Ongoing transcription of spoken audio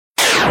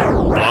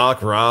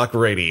Block Rock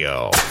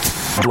Radio.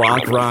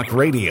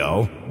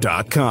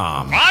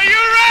 BlockRockRadio.com. Are you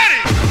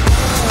ready?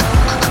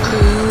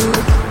 Groove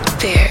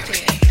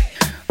Therapy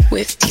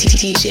with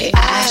DJ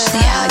Ashley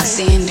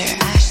Alexander.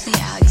 Ashley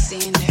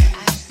Alexander.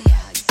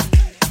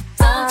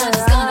 Sometimes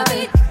it's gonna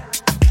be.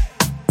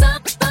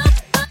 Sometimes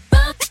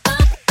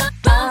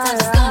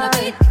it's gonna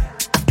be.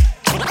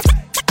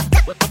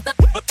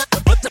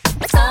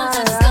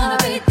 Sometimes it's gonna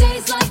be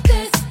days like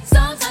this.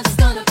 Sometimes it's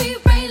gonna be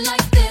rain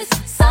like this.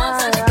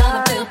 Sometimes you're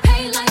gonna feel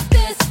pain like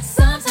this.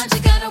 Sometimes you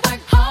gotta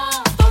work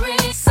hard for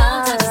it.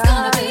 Sometimes it's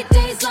gonna be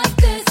days like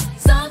this.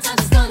 Sometimes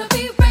it's gonna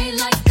be rain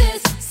like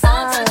this.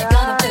 Sometimes you're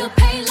gonna feel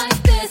pain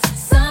like this.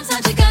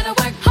 Sometimes you gotta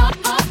work hard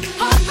for it.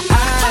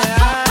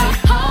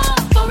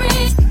 Hard for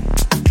it.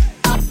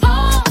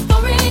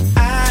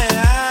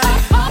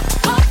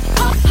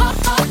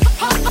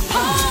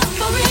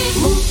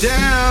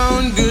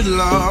 Down, good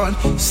lord.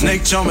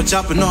 Snake charmer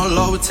chopping all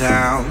over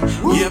town.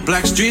 Yeah,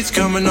 black streets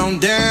coming on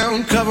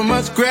down. Cover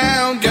much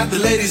ground, got the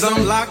ladies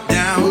on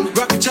lockdown.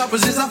 Rocket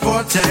choppers is our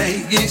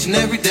forte, each and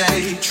every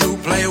day. True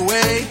play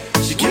away,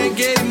 she can't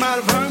get him out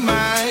of her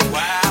mind.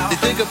 Wow. They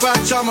think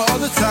about charmer all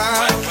the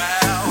time.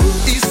 Wow.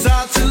 East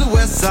side to the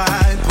west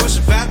side,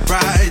 pushing fat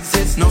rides,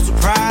 it's no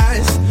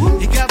surprise.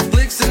 He got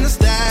blicks in the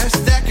stash,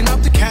 stacking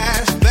up the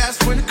cash.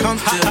 Fast when it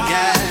comes to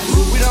gas.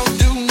 We don't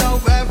do no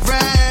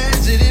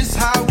average, it is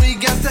how we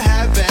got to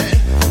have it.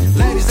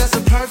 Ladies, that's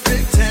a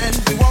perfect 10.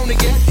 We wanna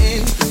get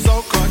in the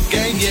so-called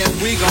game, yeah,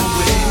 we gon'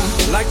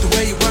 win. Like the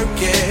way you work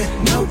it,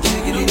 no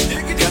diggity.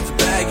 Got to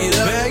bag it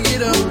up, bag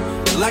it up.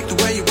 Like the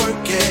way you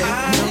work it,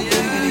 no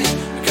diggity.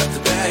 Got to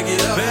bag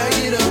it up,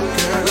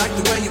 girl. Like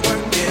the way you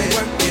work it,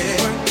 work it,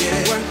 work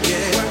it, work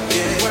it, work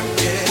it, work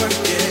it, work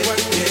it,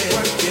 work it, work it,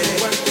 work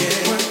it,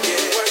 work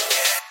it, work it.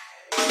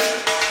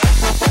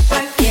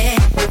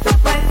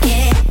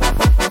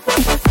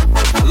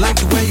 I like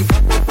the way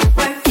you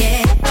work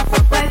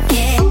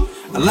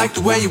it. I like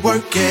the way you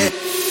work it.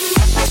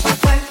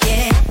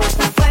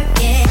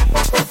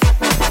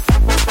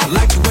 I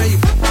like the way you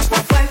work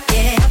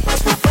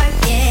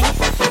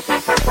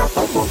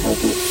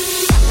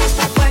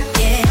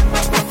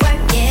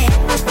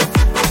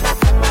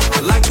it. I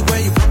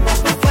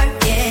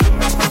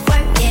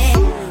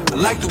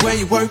like the way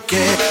you work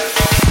it.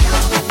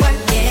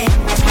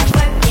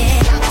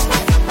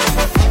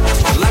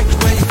 I like the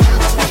way you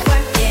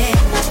work it.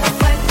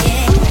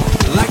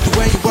 I like the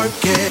way you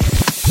work it.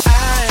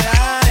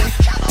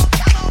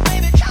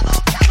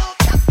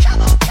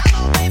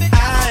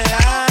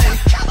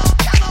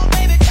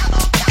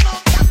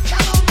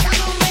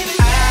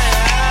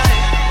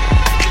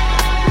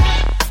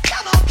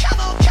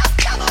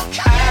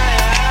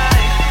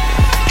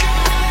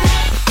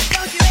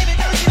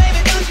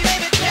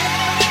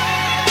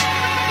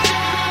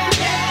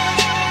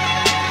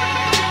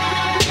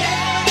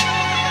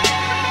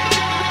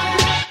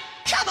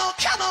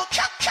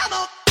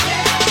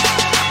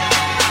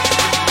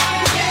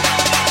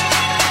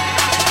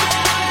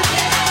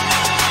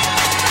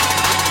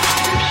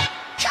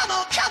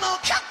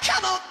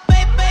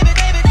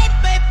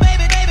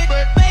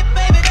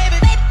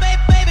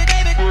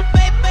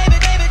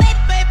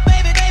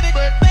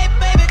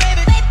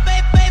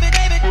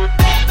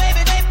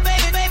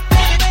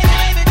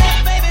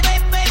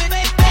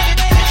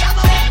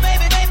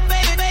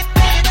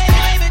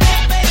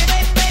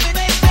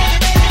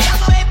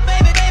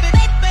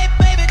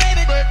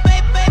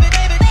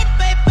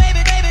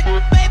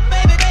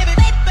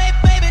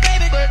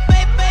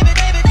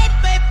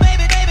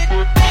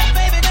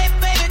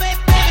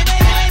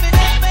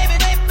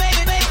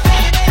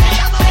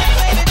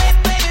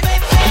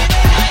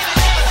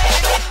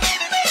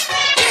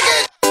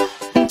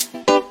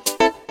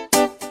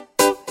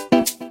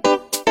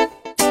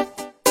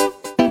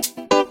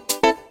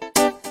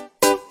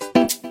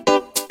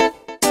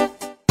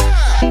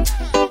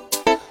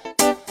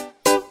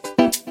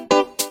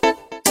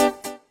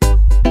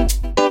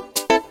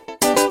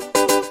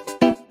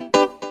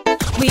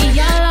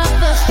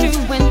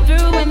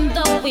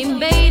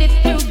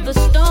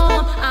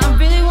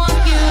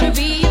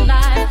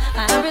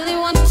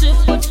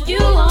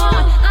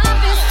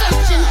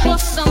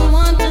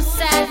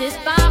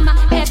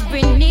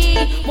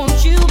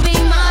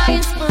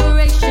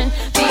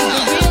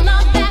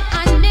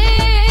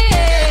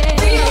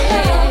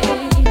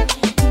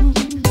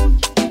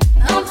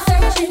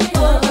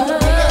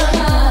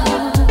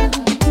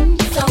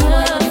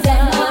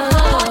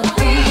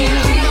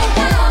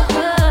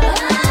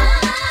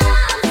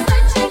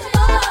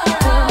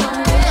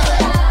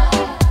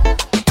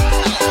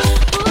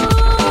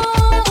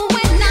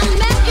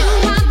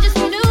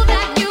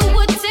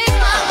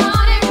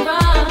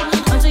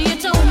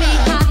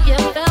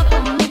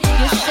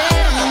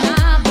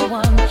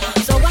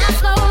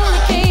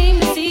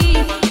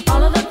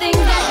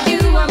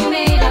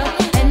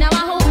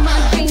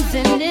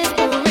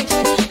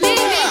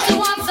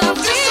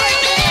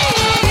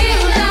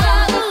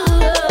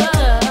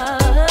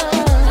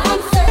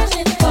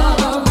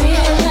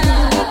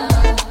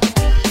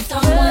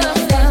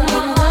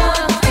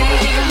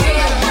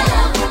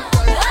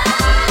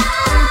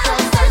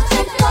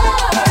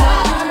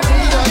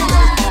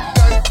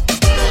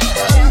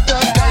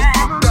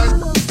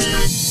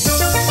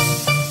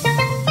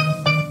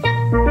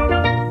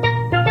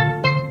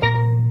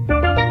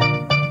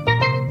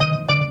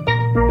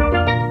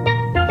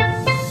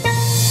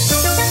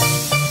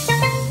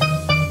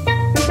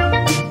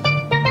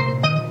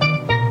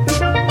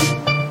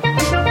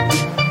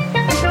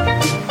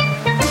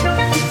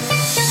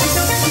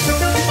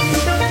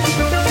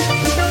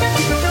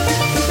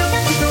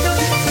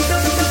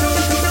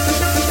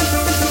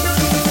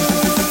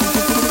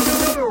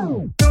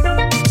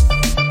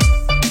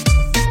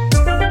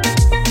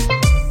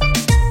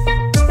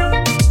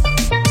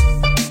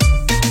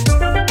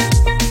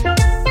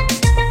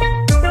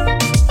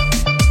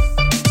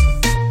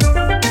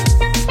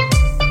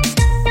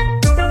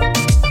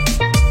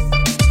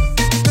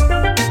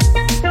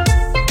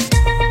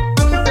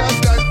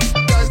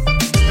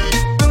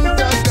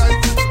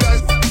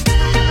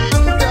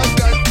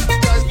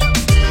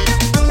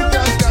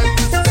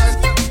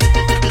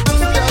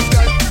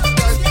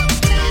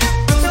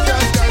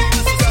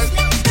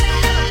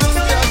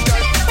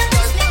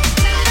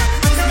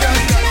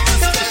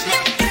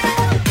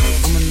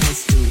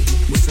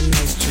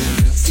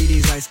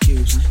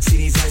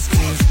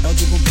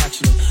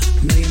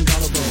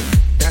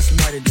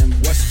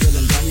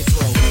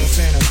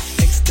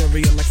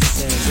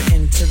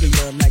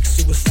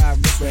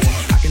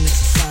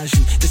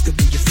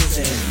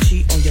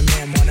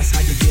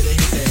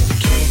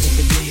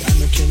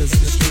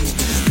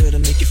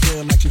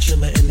 feel like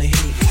chinchilla in the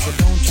heat. So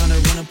don't tryna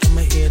run up on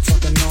my ear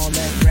talking all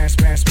that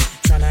raspy.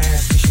 Tryna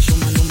ask me, she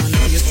my know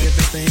your tip,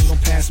 this thing gon'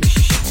 pass me.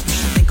 You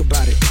should think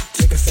about it,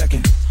 take a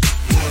second.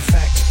 Matter of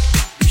fact,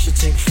 you should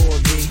take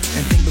 4B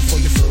and think before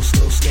you flow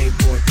slow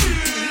skateboard P.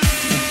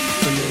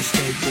 The little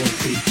skateboard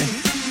P.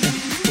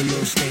 The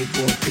little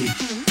skateboard P.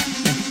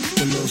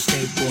 The little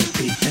skateboard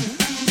P.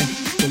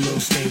 The little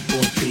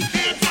skateboard P.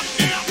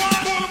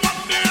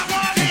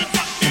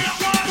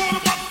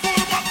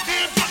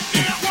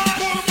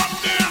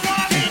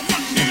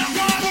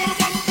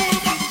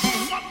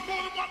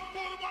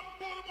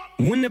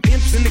 When the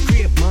pimp's in the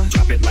crib, ma,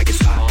 drop it like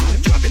it's hot.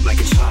 Drop it like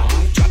it's hot.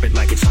 Drop it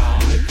like it's hot.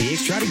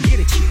 Pigs try to get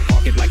at you.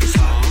 Park it like it's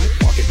hot.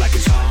 Park it like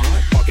it's hot.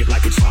 Park it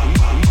like it's hot.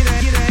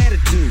 Get an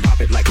attitude. Pop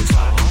it like it's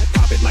hot.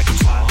 Pop it like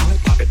it's hot.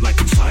 Pop it like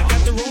it's hot. I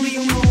got the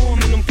rollie on my arm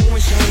and I'm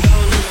pouring Sean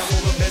down and I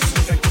hold the best.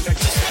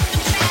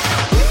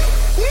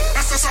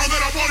 That's the sound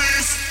of the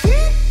police.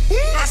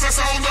 That's the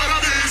sound of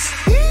the beast.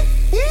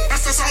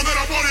 That's the sound of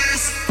the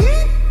police.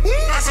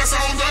 That's the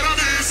sound of the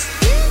beast.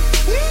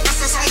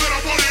 That's the sound of the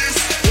police.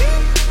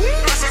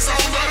 That's the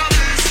sound of the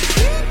beast.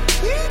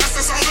 That's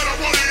the sound of the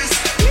police.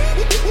 That's the sound of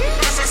the beast.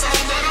 That's the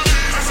sound of the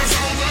beast. That's the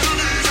sound of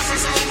the beast. That's the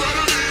sound of the beast.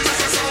 That's the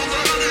sound of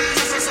the beast.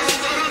 That's the sound of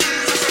the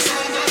beast. That's the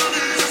sound of the beast. That's the sound of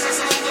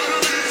the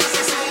beast. That's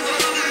the sound of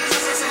the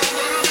beast.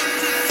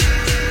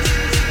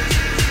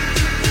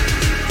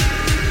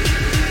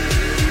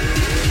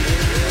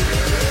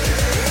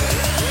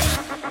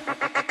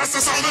 That's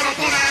the sound of the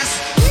police.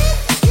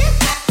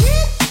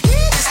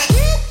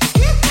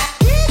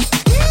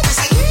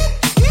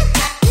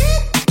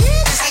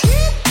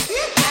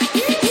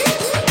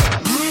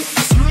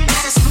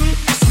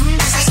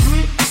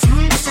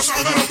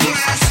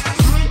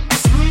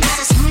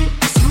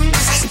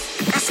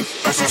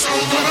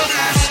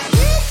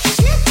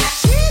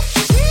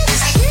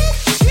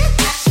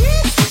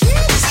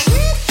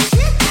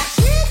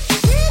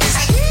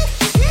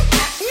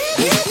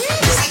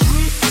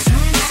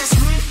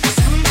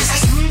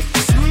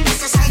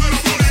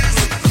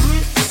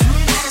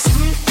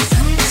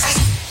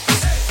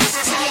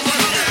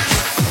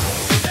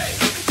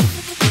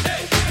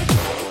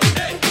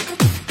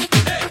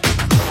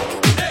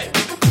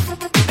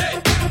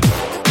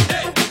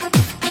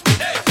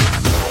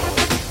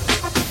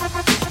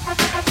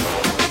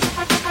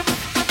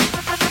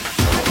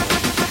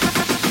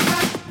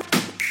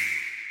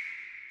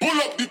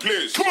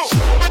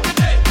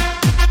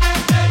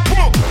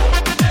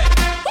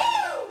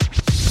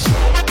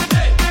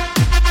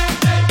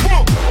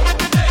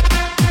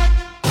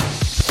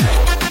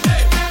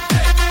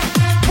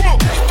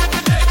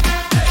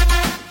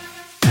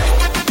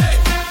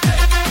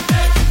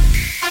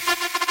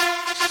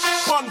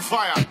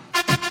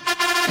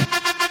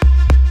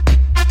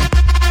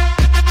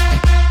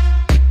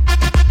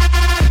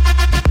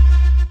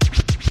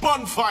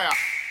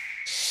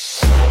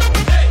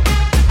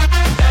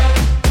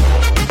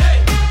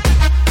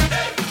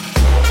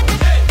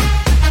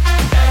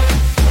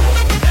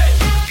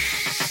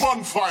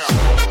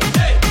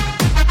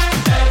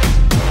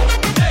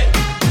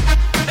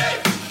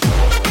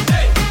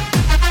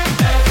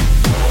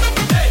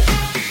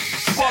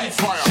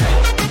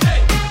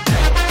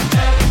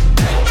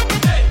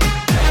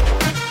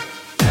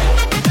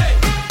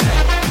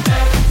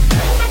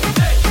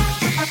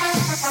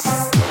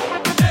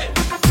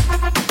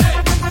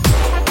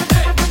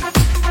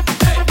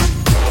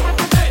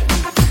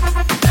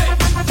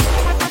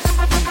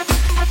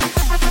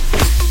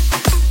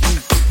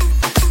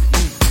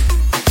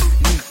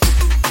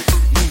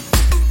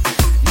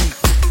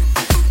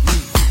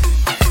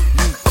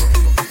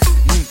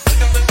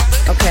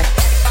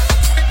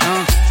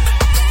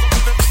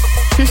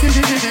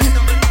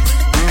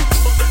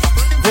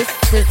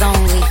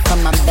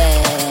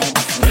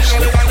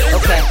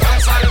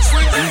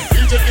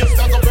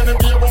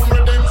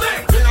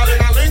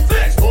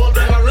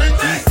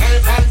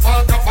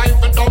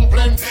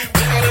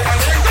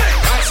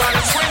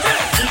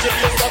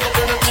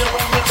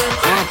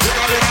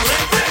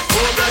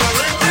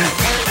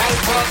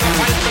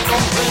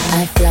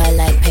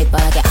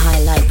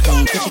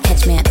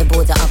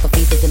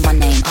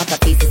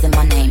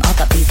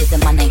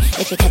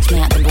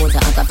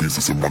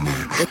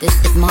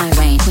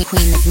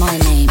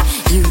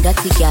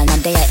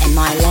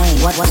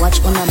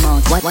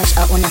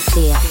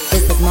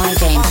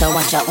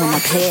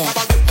 Clear.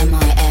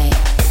 MIA,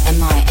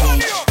 MIA,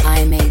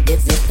 I make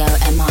this go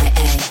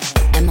MIA,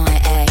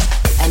 MIA,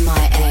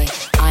 MIA,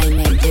 I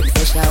make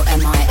this go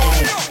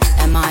MIA,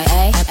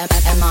 MIA,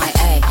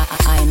 MIA,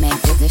 I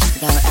make this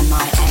go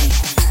MIA,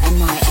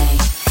 MIA,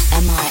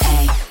 MIA,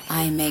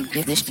 I make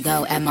this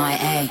go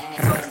MIA.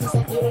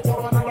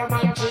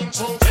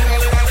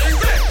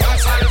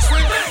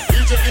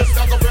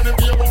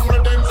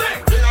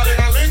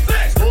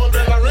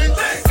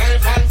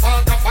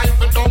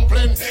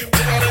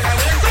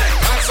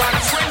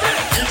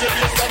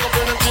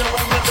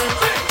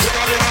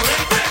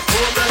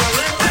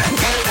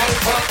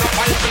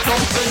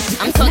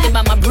 I'm talking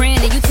about my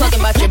brand and you talking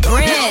about your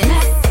brand.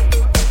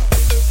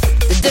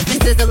 The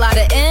difference is a lot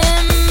of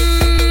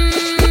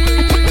M's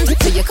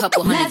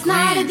couple Last $100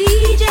 night a grand.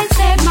 DJ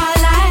saved my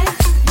life.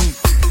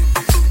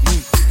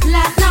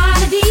 Last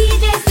night a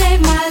DJ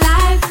saved my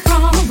life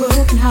from a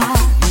broken heart.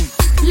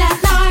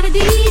 Last night a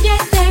DJ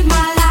saved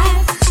my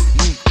life.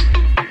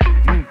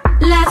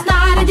 Last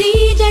night a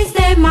DJ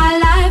saved my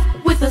life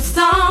with a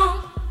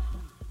song.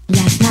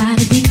 Last night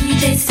a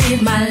DJ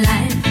saved my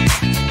life.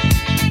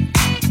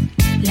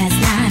 Last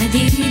night a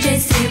DJ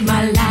saved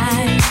my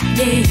life,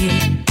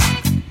 yeah.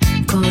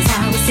 'Cause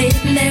I was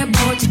sitting there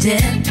bored to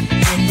death,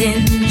 and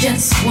in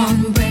just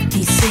one breath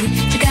he said,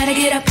 you gotta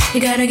get up,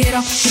 you gotta get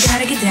off, you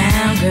gotta get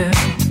down, girl.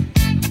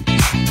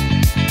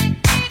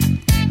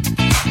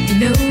 You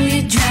know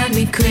you drive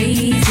me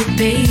crazy,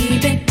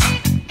 baby.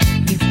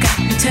 You've got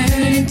me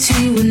turning to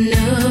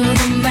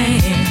another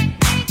man.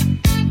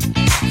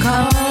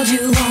 Called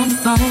you on the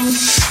phone,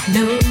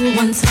 no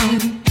one's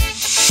home.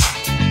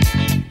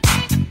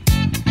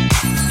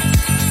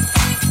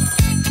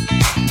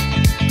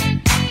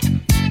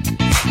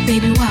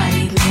 Baby, why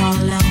leave me all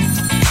alone?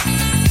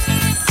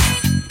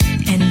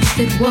 And if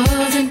it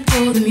wasn't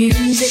for the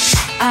music,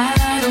 I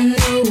don't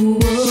know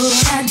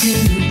what I'd do.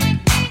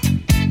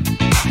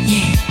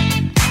 Yeah.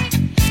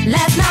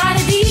 Last night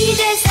a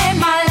DJ saved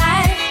my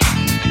life.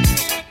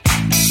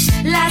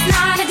 Last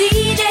night a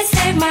DJ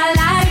saved my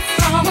life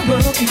from a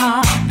broken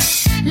heart.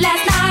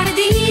 Last night a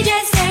DJ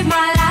saved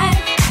my life.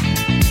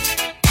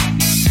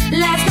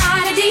 Last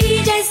night a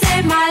DJ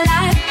saved my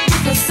life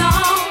with a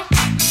song.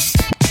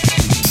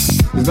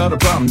 There's not a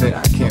problem that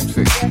I can't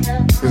fix,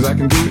 'cause I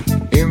can do it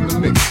in the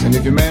mix. And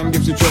if your man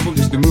gives you trouble,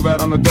 just to move out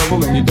on the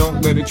double, and you don't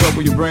let it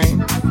trouble your brain,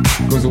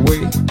 'cause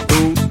away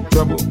goes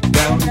trouble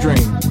down the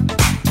drain.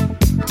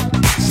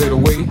 Said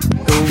away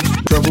goes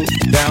trouble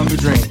down the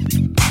drain.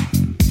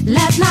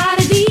 Last night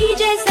a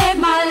DJ saved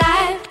my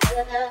life.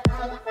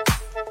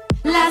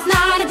 Last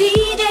night a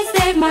DJ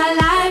saved my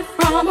life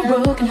from a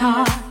broken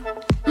heart.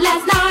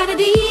 Last night a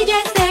DJ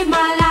saved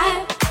my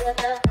life.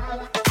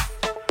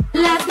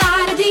 Last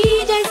night a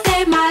DJ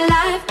saved my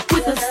life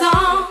with a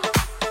song.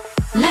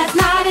 Last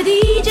night a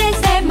DJ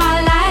saved my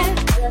life.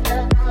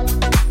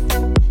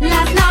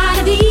 Last night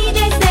a DJ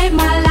saved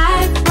my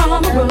life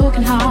from a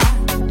broken heart.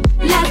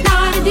 Last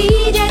night a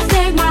DJ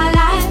saved my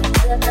life.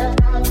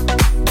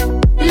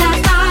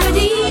 Last night a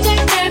DJ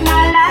saved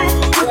my life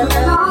with a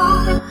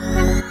song.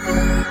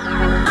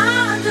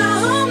 I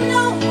don't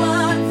know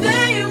what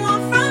they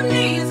want from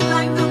me. It's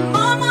like the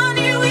more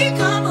money we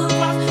come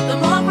across, the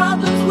more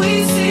problems we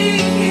see.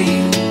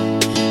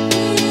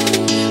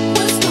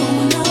 What's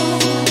going on?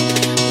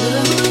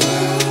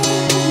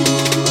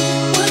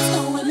 What's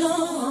going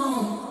on?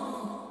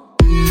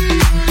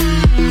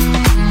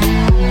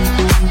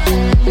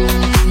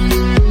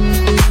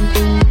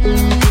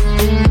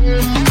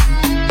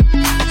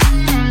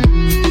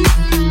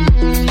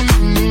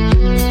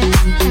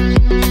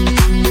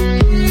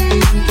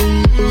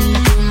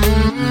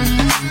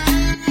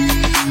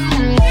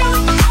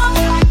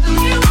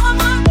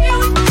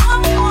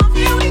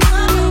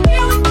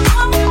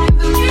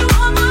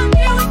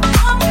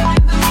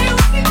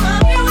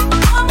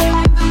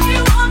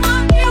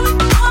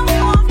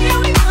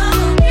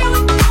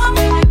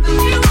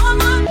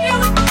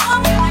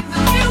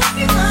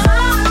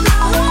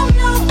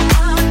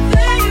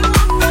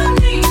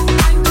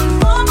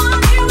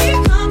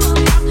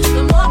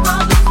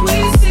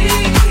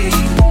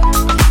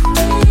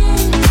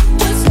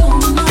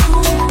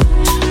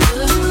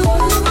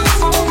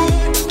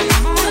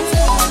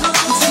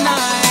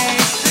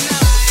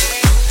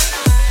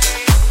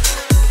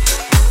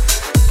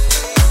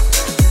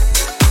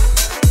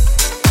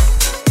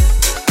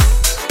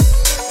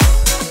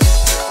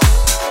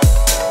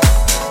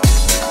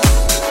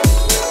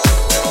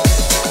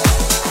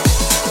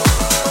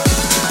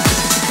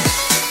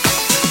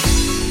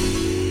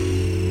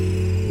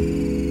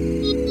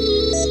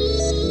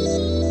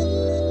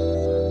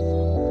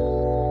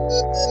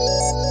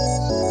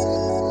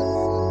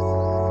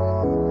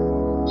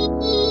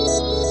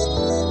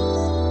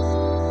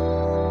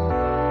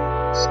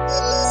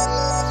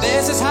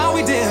 This is how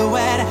we do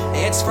it.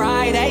 It's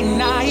Friday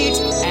night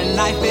and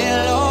I feel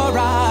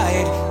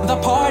alright. The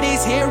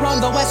party's here on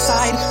the west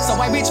side, so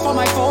I reach for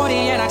my 40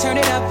 and I turn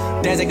it up.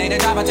 Designated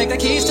driver, take the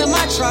keys to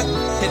my truck.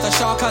 Hit the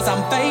shore 'cause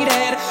I'm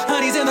faded.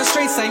 Honey's in the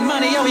streets, say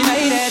money, oh we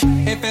made it.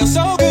 It feels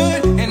so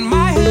good in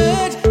my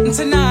hood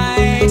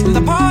tonight.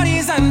 The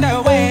party's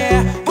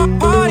underway,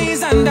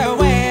 party's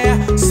underway.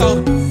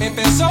 So it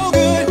feels so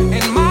good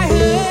in my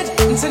hood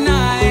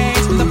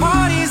tonight. The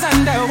party's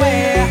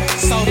underway.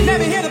 So you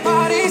never hear the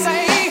party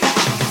say.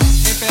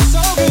 It feels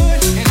so good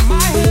in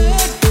my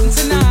hood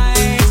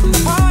tonight.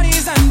 The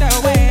party's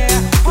underway,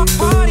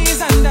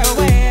 party's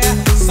underway.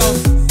 So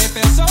it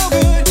feels so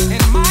good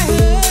in my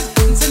hood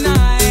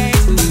tonight.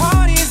 The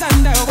party's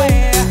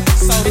underway.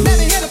 So you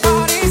never hear the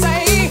party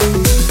say.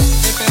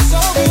 It feels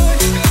so good.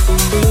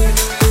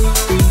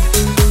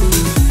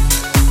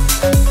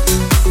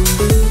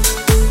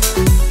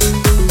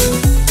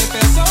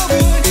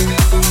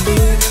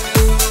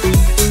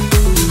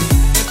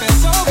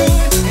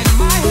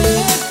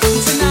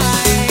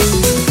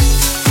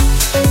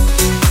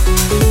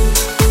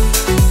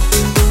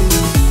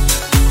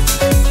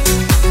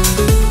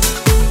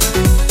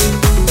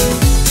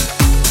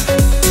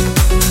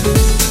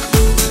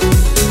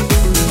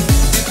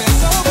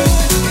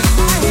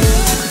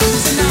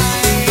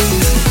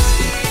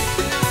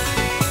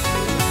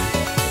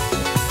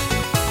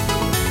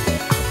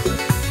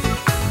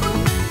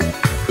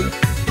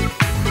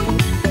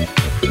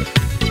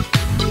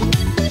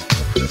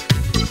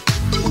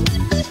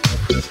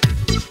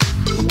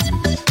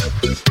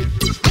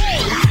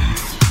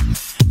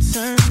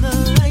 Turn the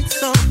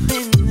lights off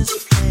in this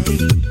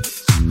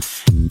place,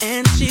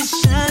 and she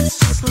shines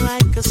just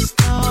like a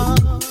star.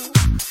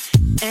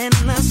 And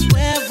I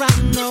swear I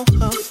know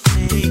her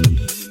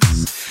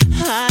face,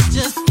 I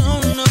just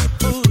don't know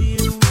who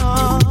you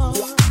are.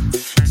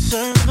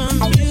 Turn the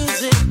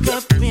music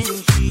up in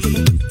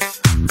here,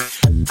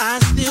 I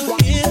still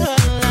hear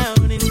her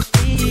loud and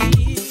clear,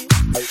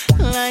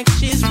 like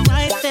she's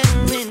right there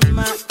in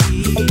my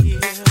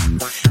ear,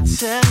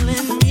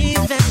 telling me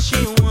that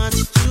she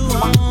wants to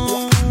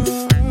own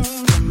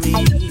me,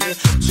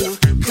 to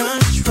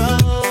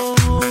control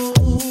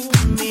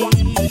me.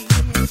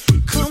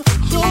 Come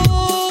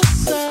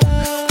closer,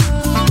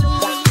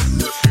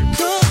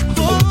 come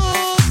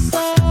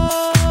closer,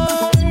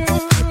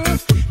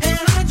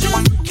 and I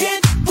just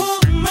can't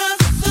pull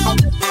myself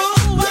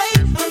away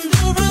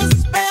under a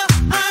spell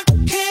I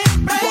can't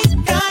break.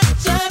 I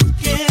just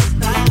can't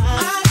stop.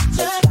 I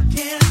just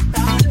can't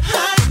stop.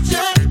 I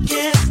just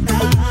can't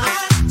stop. I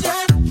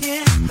just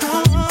can't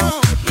stop.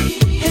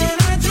 And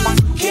I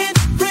just can't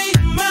free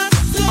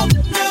myself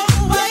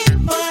away,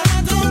 but I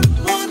don't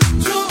want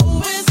to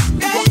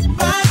escape.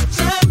 I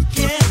just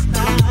can't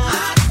stop.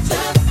 I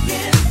just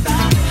can't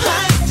stop.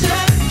 I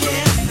just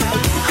can't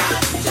stop. I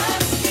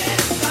just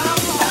can't stop.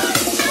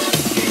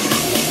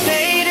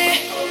 Lady,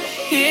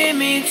 hear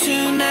me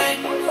tonight,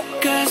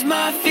 'cause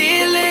my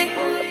feeling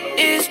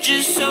is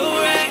just so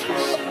right.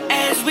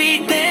 As we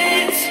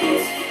dance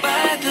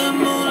by the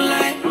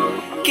moonlight,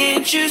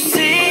 can't you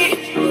see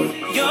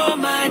you're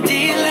my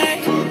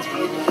delight?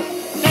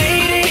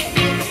 Lady,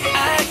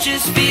 I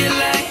just feel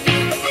like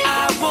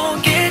I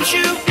won't get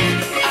you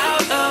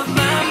out of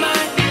my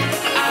mind.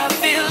 I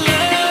feel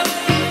love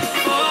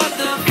for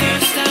the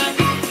first time,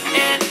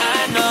 and I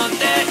know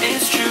that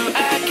it's true.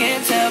 I can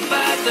tell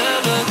by the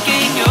look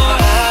in your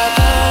eyes.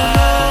 I don't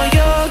know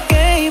your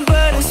game,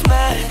 but it's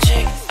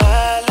magic.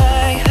 I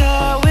like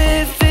how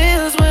it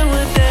feels when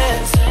we're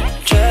dancing.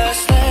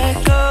 Just let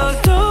go,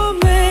 don't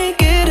make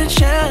it a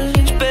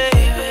challenge,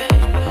 baby.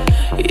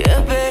 Yeah,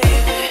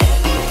 baby.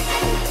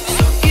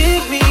 So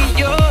give me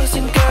yours,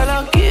 and girl,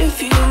 I'll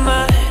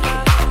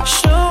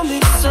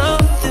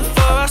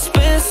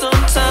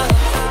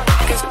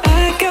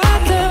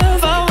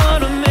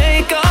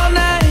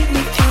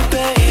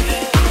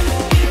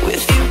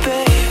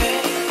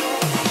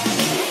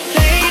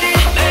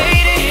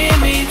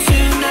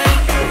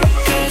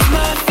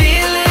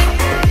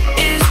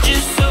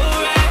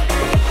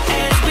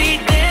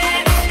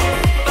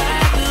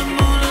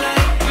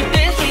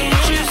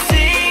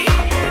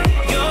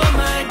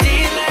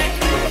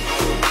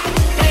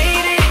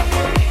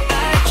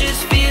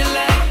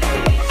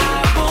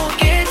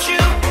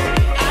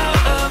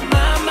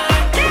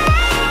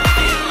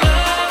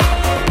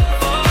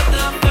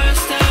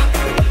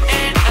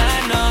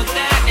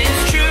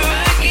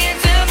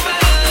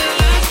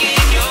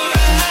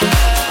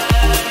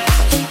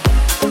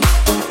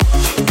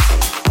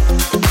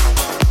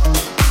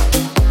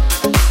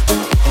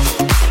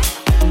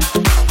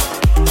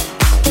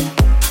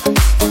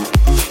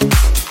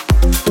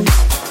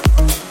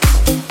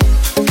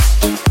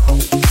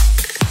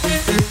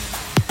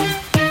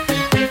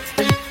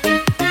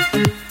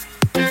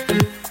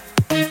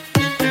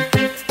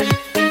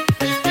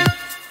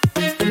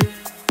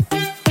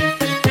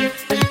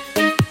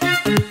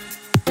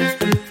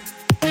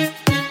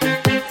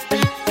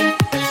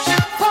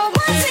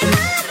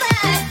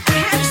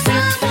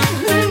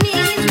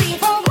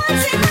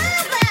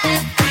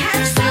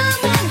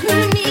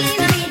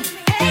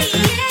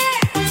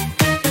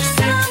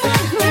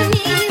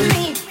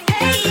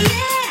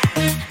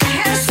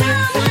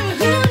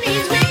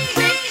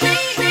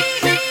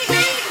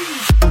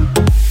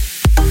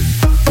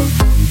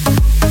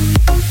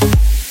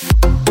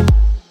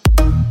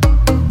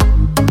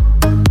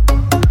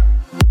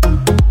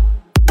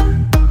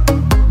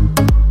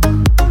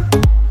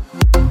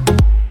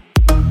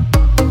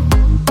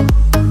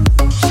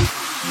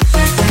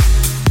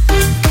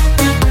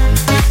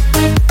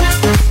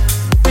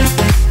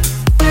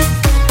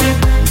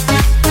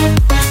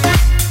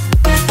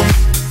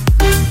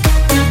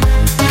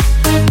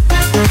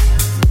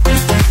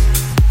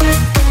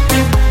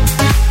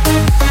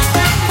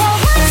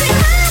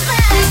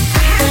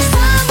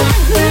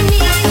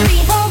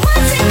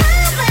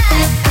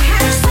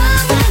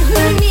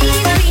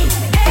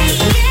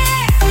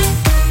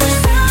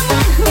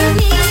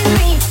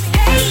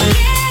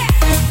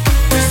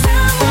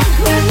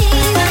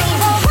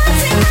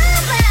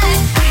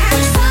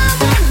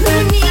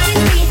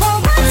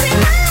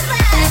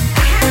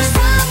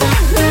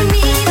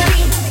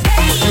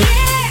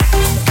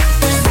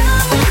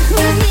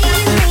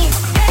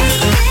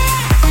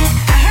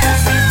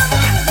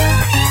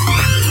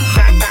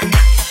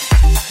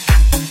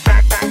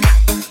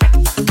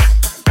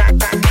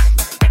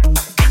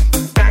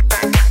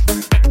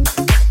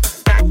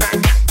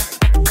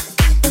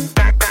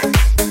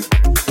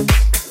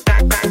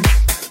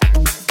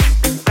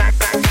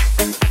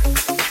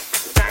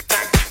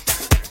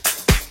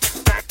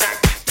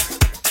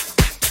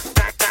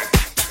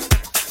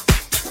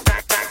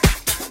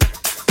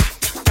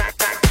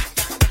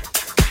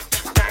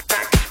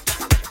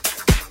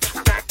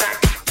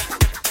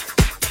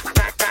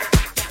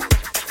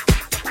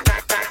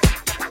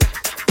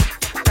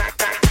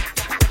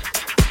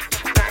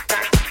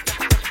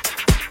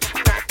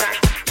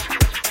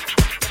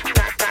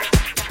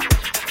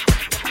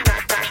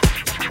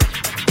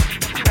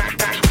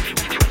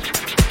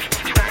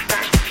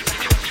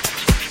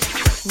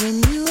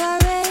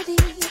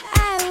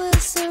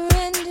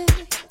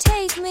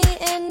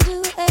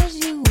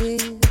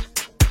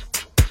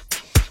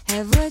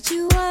Have what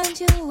you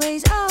want, your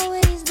way's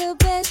always the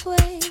best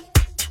way.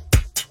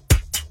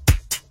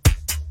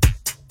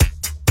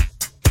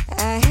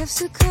 I have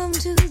succumbed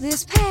to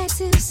this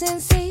passive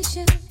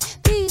sensation,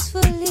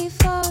 peacefully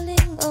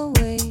falling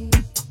away.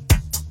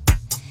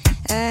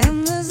 I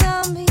am the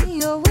zombie,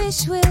 your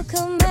wish will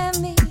command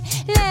me.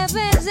 Laugh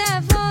as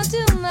I fall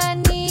to my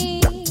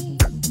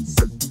knees.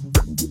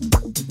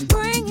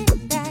 Bring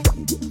it back,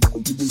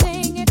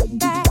 sing it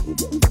back.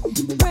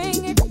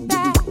 Bring it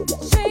back,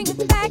 sing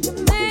it back to me.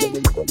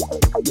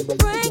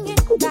 Bring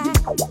it back,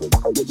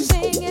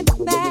 sing it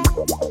back.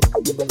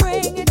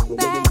 Bring it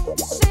back,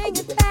 sing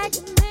it back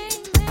to me.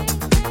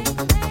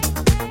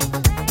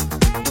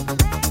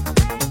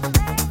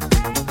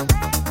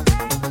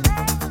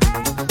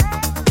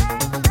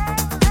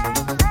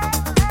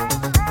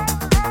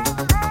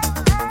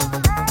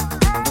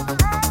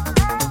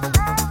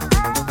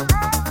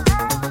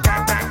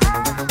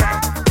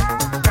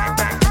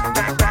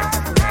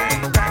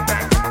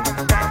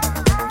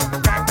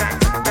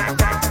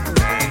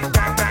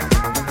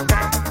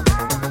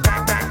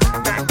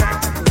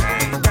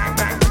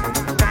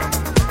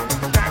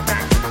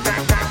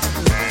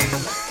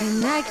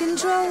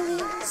 Control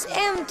this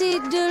empty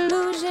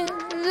delusion,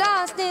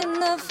 lost in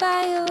the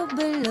fire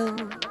below.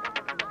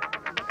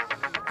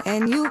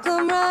 And you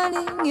come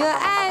running, your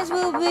eyes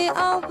will be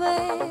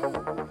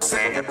open.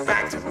 Sing it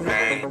back to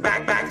me,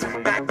 back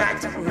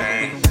to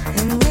me.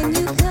 And when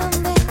you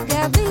come back,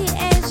 I'll be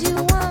as you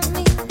want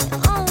me,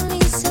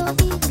 only so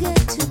eager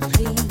to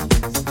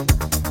please.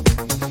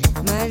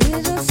 My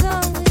little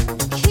song will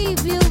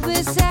keep you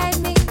beside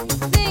me,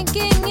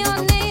 thinking your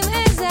name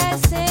as I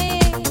sing.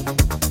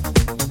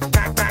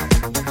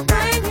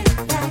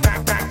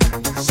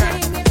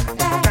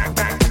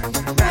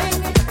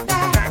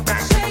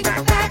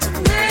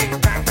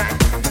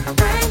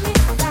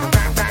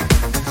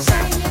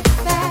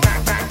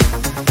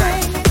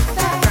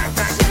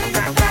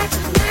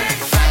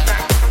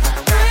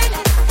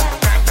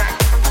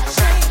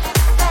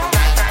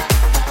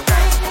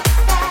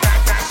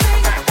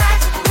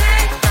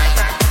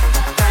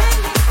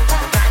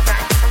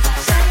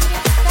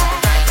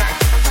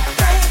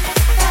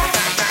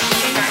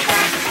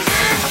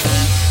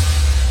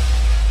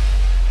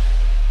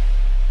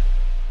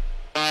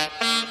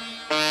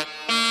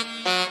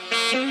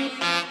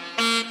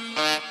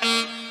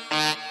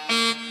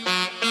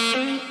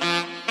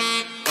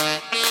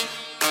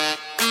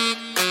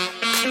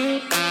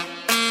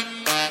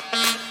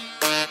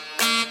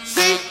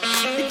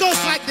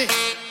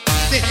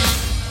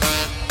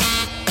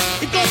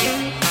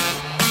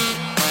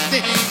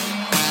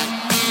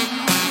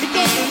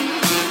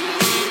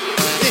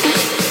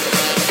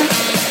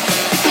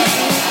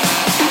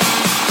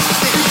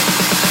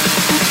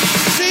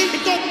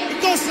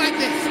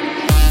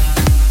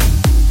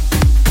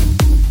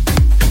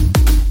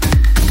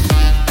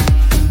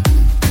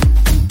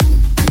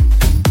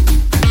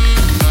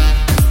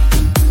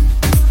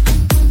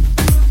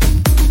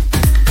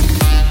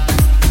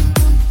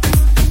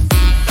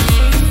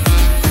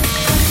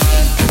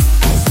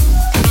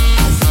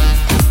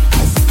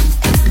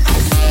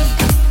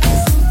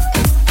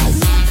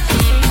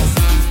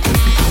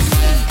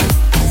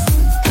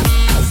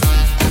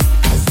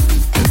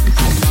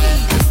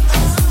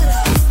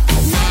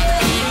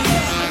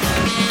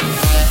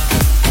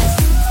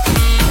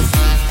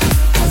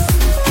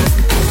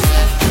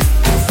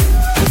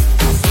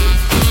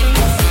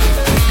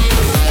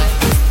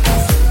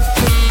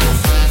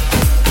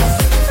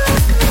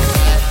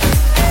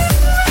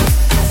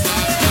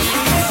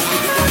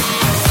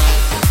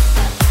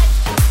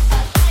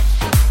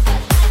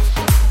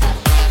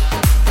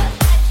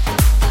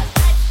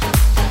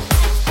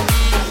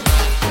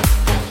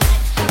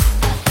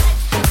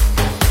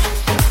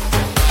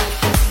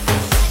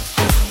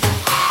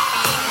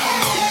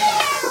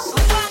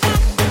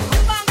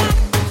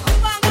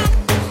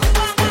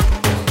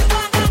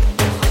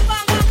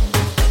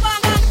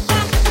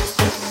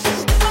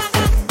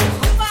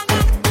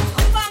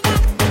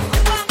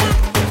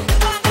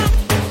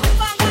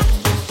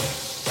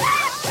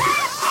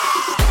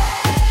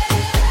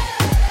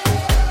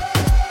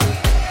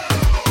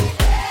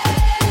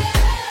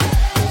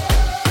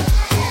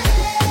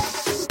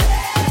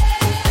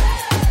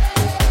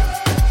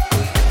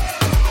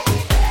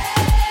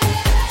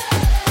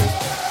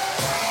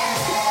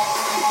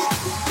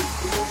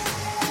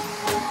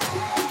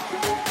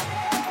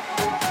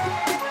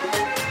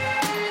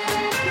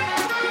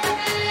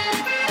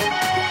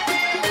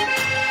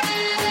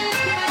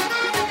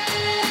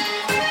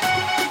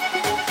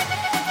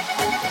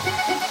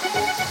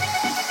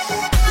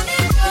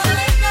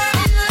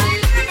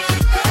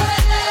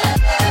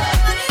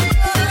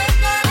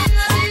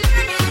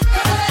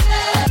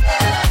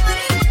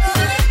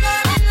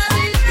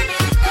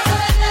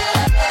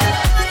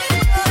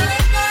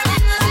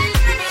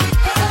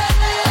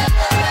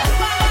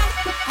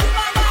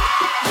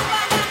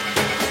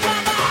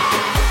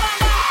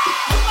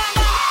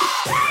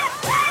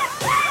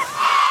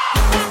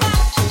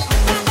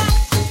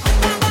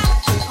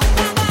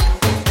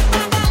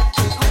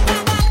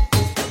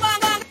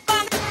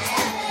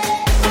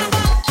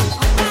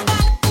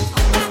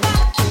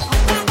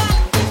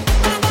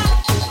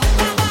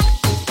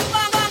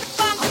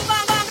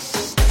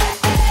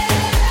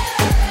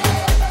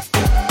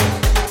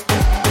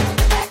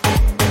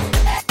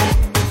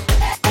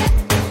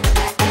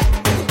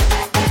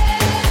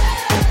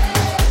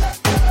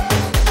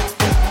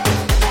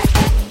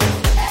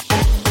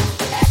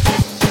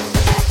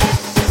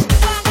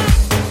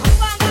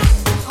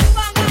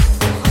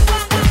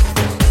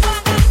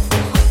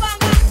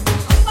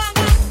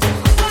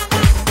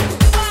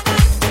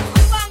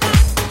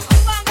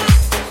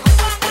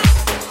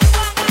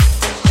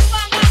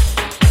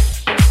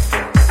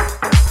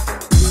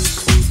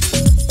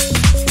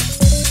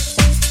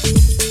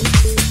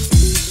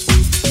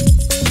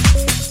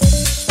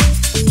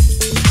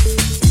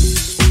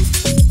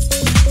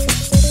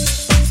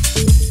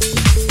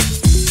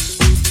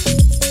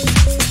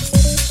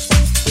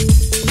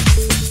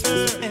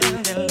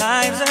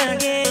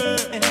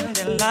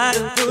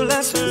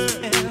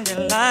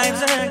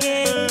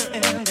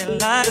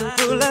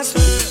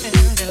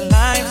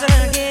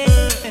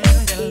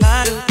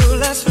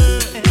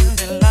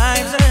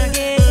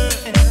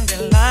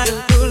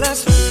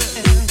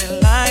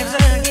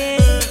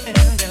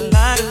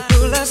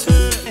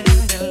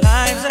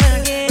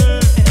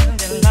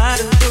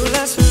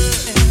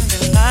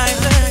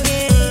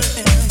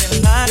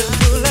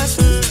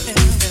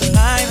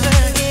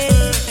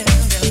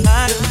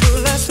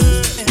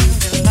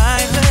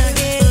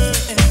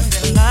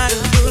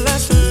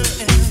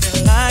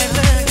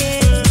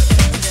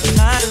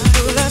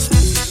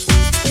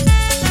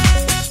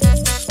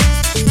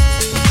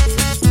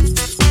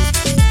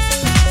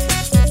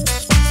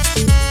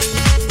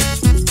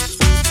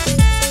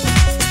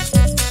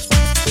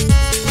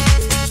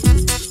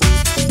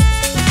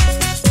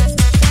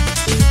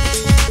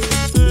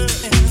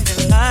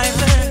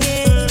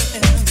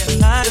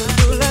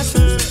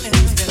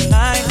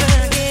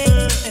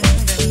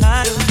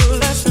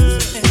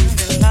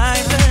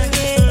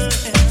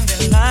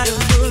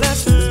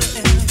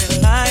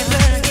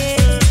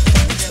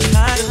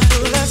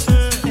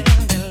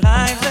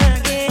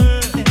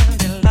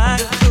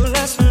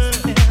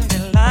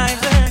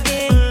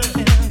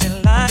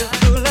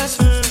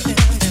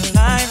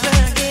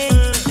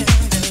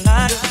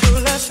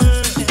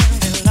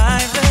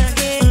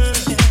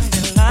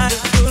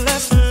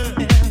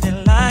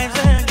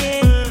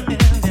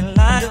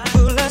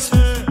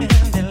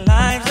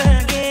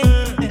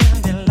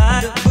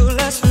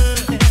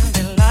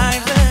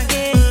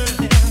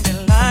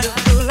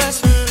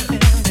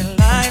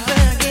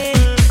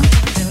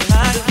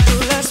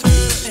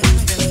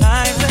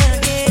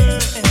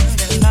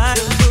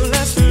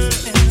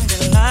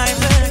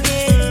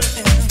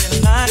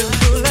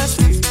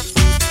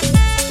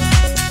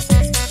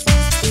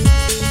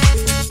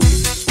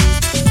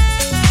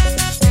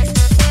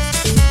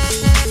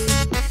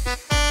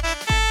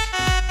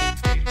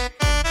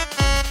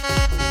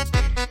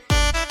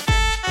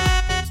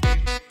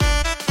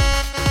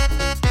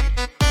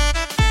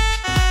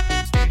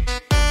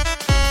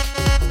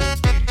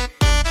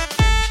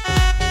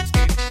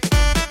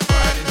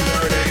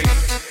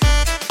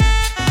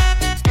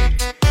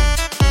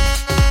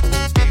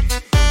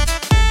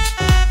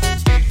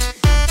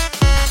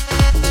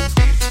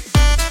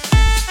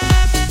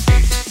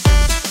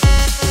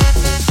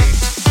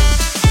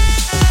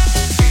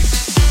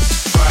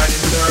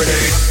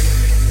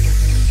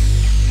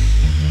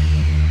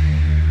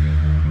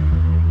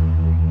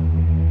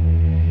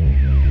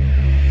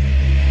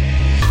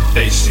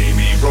 They see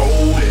me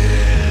rolling,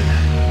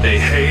 they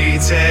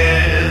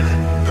hating,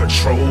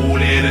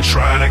 patrolling and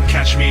trying to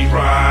catch me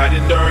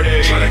riding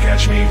dirty. Try to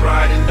catch me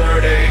riding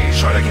dirty.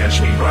 Try to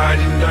catch me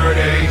riding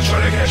dirty.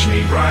 Try to catch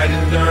me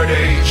riding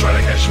dirty. Try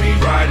to catch me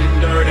riding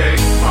dirty.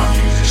 My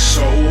music's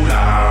so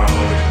loud,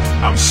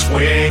 I'm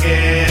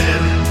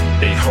swinging.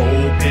 They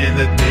hoping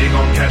that they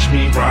gon' catch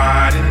me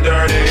riding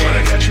dirty. Try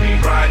to catch me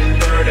riding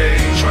dirty.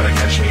 Try to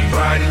catch me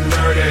riding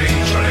dirty.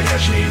 Try to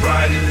catch me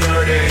riding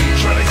dirty.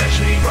 Try to catch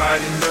me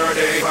riding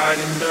dirty.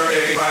 Riding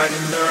dirty.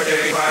 Riding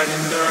dirty.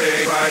 Riding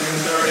dirty. Riding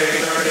dirty.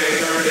 Dirty.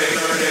 Dirty.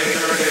 Dirty.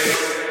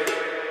 Dirty.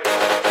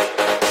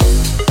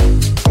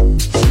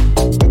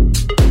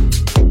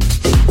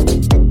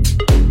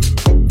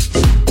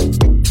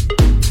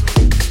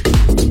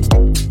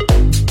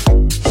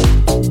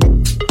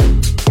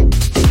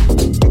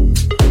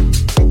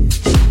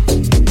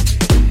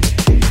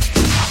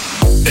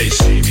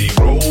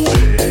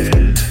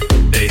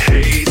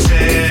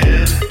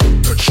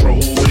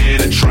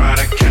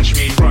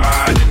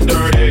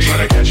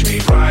 Try to catch me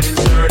riding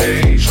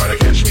dirty. Try to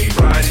catch me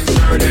riding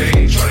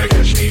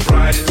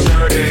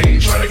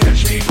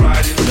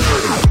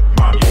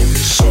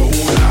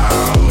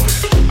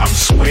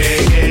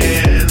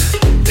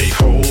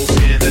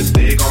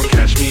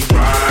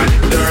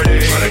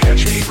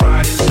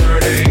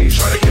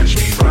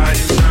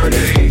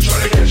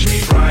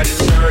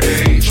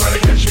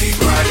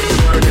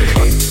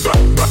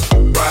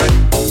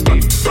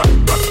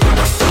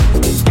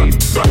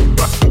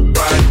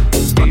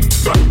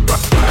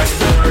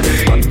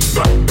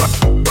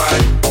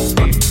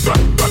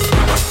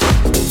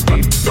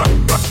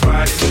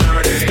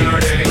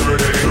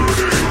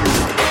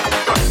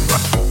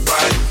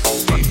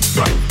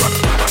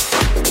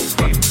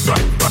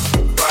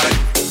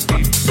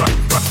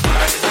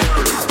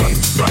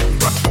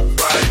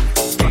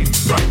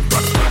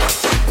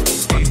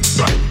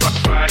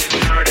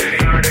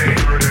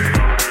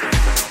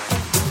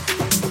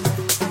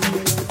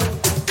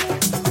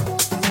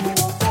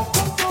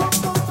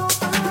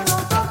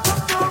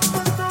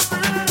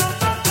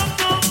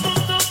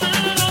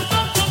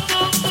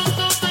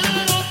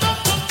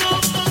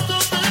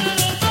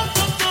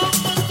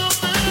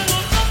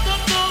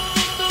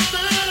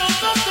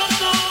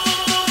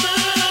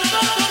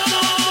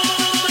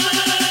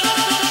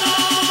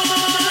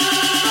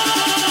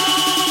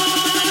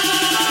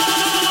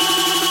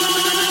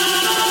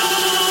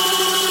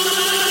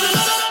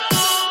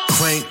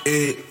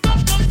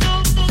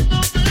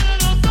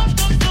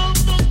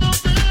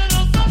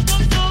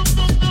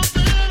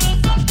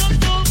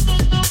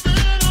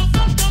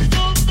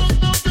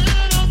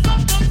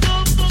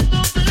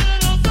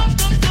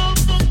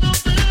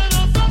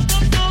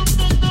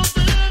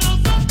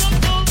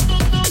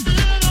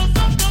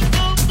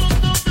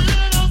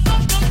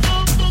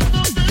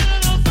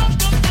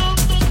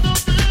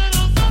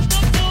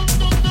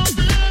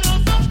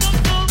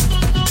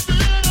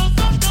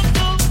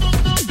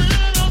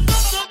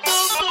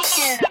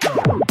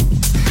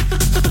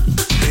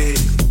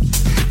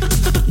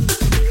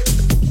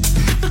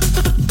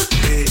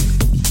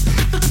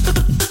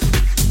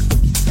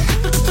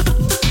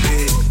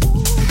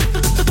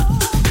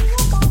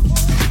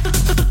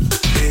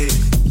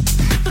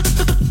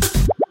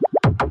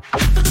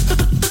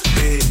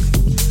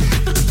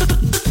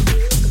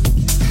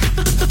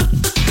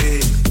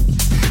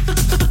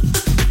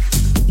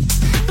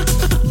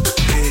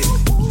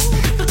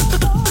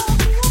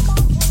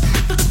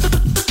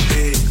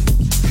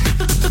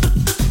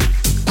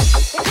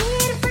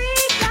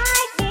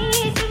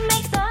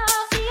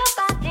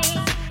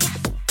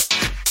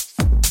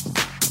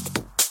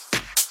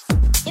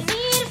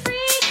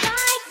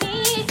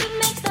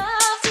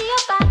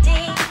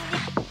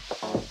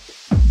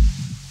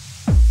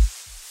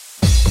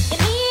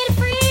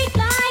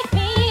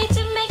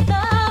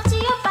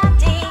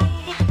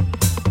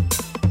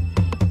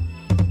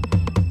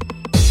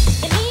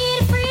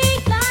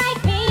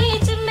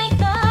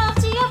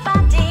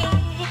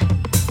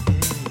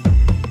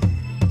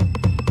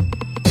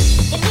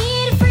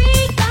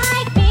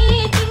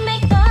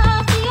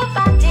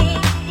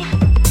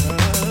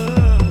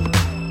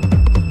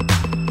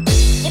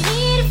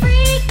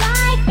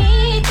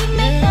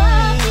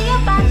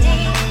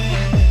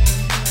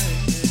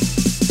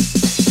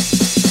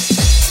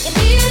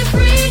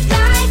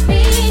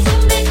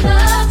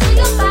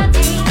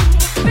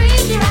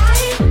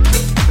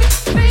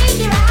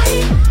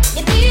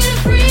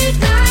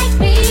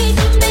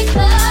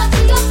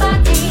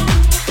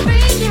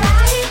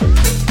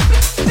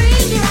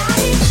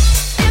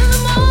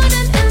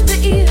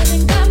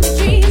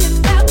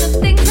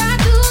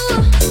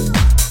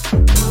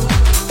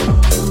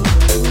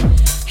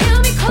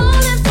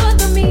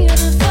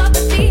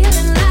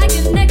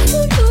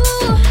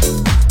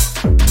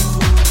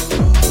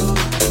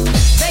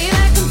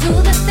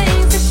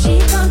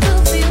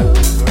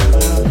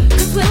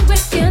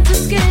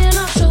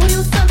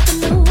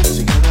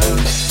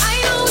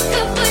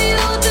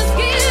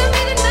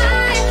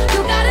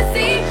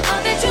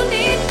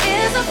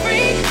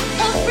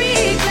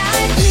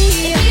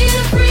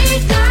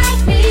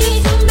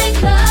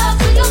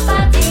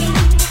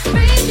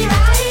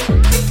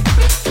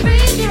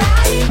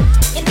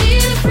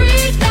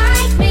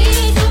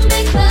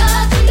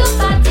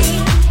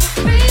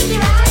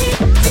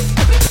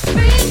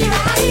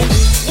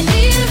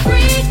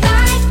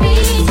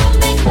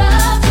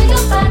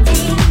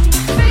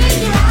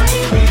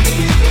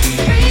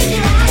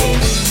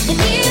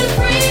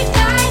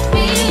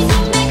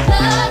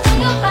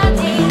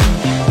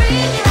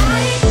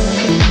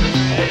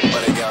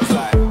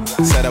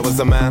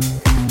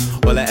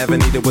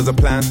there was a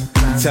plan.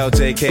 Tell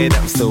JK that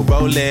I'm still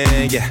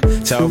rolling, yeah.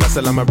 Tell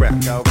Russell I'm a rap,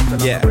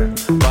 yeah.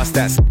 Bust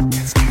that,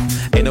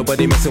 ain't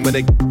nobody messing with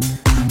it.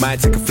 Might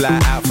take a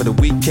fly out for the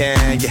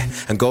weekend, yeah.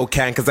 And go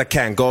cause I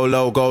can. Go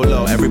low,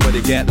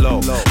 everybody get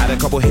low. Had a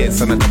couple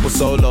hits and a couple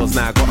solos.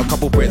 Now I got a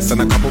couple Brits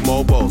and a couple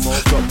mobiles.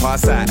 Drop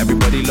past that,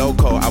 everybody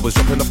loco. I was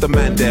dropping off the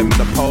man them in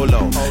the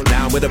polo.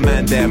 Now I'm with a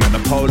man them at the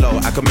polo.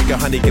 I can make a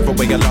honey give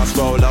away your last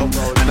rolo.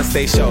 And I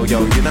stay show,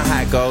 yo, you know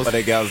how it goes. But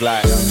the girls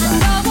like, I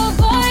know what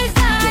boys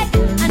like,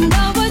 I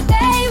know what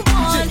they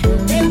want.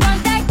 They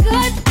want that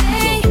good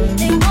thing,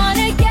 they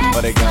wanna get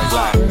but the girls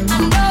like, I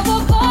know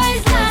what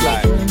boys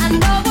like, I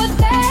know what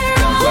they're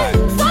on.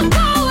 So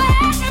go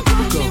ahead and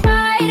prove me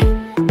right.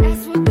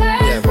 That's what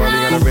they're yeah,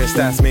 rolling on the wrist,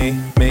 that's me.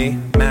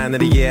 Man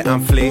of the year,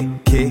 I'm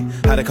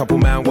fleeky. Had a couple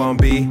man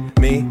won't be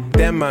me.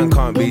 Them man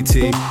can't be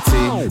T.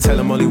 Tell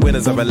them only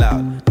winners are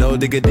allowed. No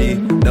diggity,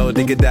 no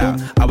diggity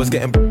out. I was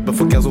getting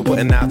before girls were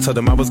putting out. Told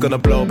them I was gonna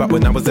blow back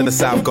when I was in the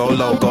south. Go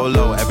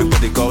low,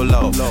 everybody go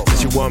low.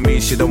 Since she want me,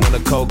 she don't want a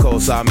cocoa.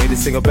 So I made it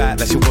single back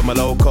like she want my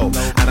loco.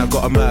 And I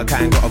got a Merc,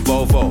 I ain't got a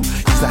Volvo.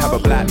 Used to have a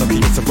black, lucky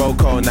it's a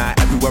Roco. Now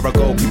everywhere I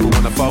go, people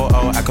want a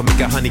photo. I can make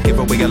a honey, give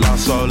away a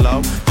lost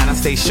solo. And I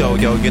stay show,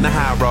 yo, you know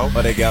how I roll.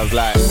 But the girls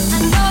like, I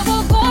know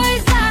what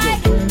boys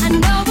like, I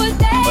know what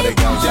they but the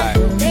girls like,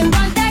 they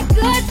want that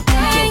good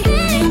thing,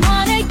 they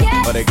wanna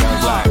get but the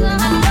girls like, I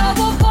know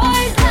what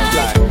boys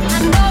like, I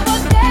know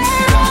what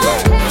they're on. So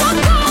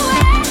go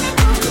ahead and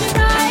prove me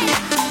right.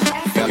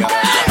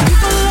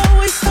 People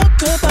always talk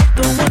about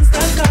the ones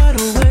that got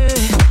away.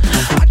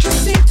 I just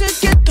seem to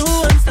get the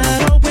ones that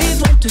always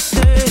want to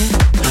stay.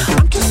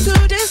 I'm just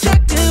too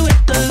distracted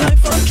with the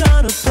life I'm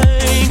trying to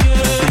paint,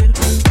 yeah.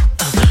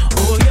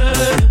 Oh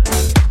yeah.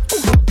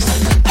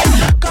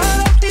 Got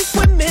all these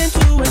women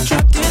too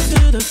attracted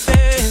to the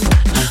fame.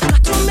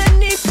 Not too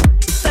many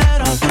that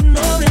I've been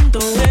all in the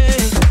way.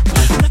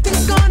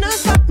 Nothing's gonna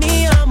stop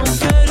me, I'ma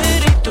get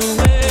it either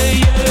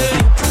way, yeah.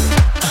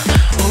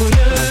 Oh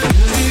yeah.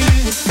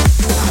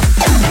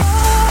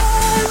 Why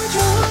would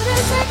you wanna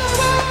take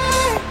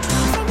away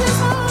from this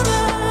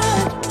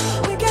moment?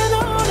 We can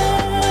own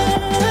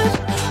it.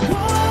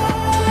 Why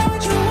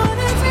would you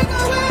wanna take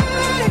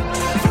away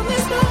from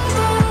this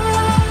moment?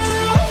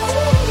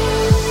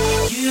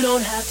 You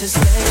don't have to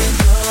spend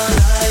your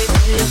life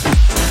with.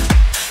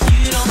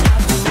 You don't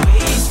have to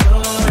waste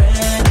your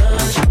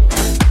energy.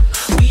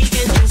 We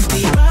can just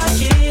be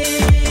rocking.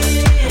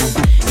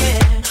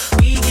 Yeah,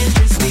 we can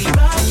just be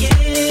rocking.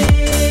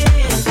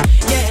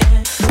 Yeah,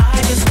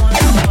 I just want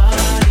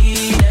somebody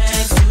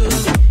next to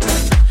me.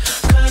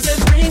 'Cause it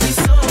brings me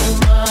so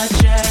much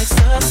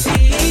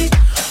ecstasy.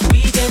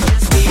 We can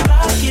just be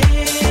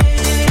rocking.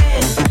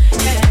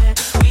 Yeah,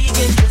 we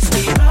can just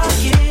be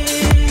rocking.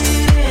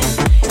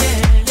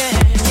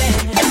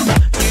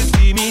 You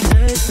see me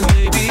texting,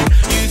 baby.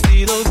 You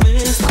see those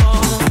missed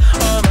calls.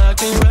 I'm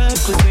acting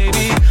reckless,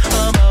 baby.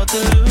 I'm about to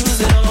lose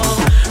it all.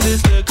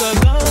 This liquor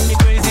got me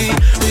crazy.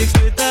 Mixed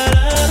with that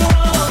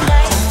alcohol.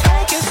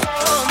 Take it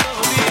strong,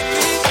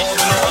 baby.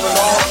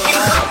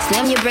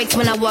 Slam your brakes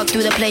when I walk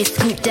through the place.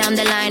 Scoop down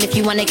the line if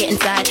you wanna get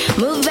inside.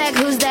 Move back,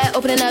 who's that?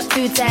 Opening up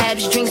 2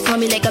 tabs. Drinks for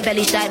me like a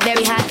belly shot.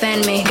 Very hot,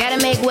 fan me. Gotta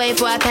make way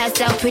before I pass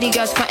out. Pretty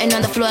girls frontin'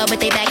 on the floor, but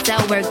they backed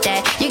out. Work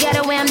that. You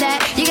gotta wham that.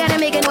 You gotta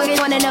make it. You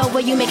wanna know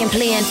where you making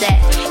plans at.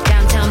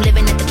 Downtown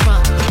living at the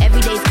Trump.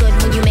 Every day's good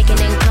when you making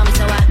income.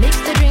 So I mix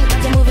the drink, I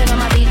can move it on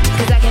my beat.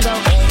 'Cause I can go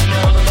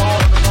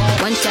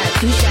 1 shot,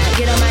 2 shot.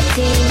 Get on my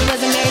team. You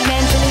was a married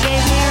man till he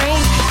gave me a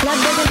ring. Club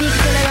doesn't peak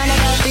till around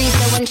about 3.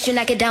 So once you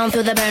knock it down,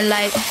 feel the burn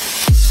like.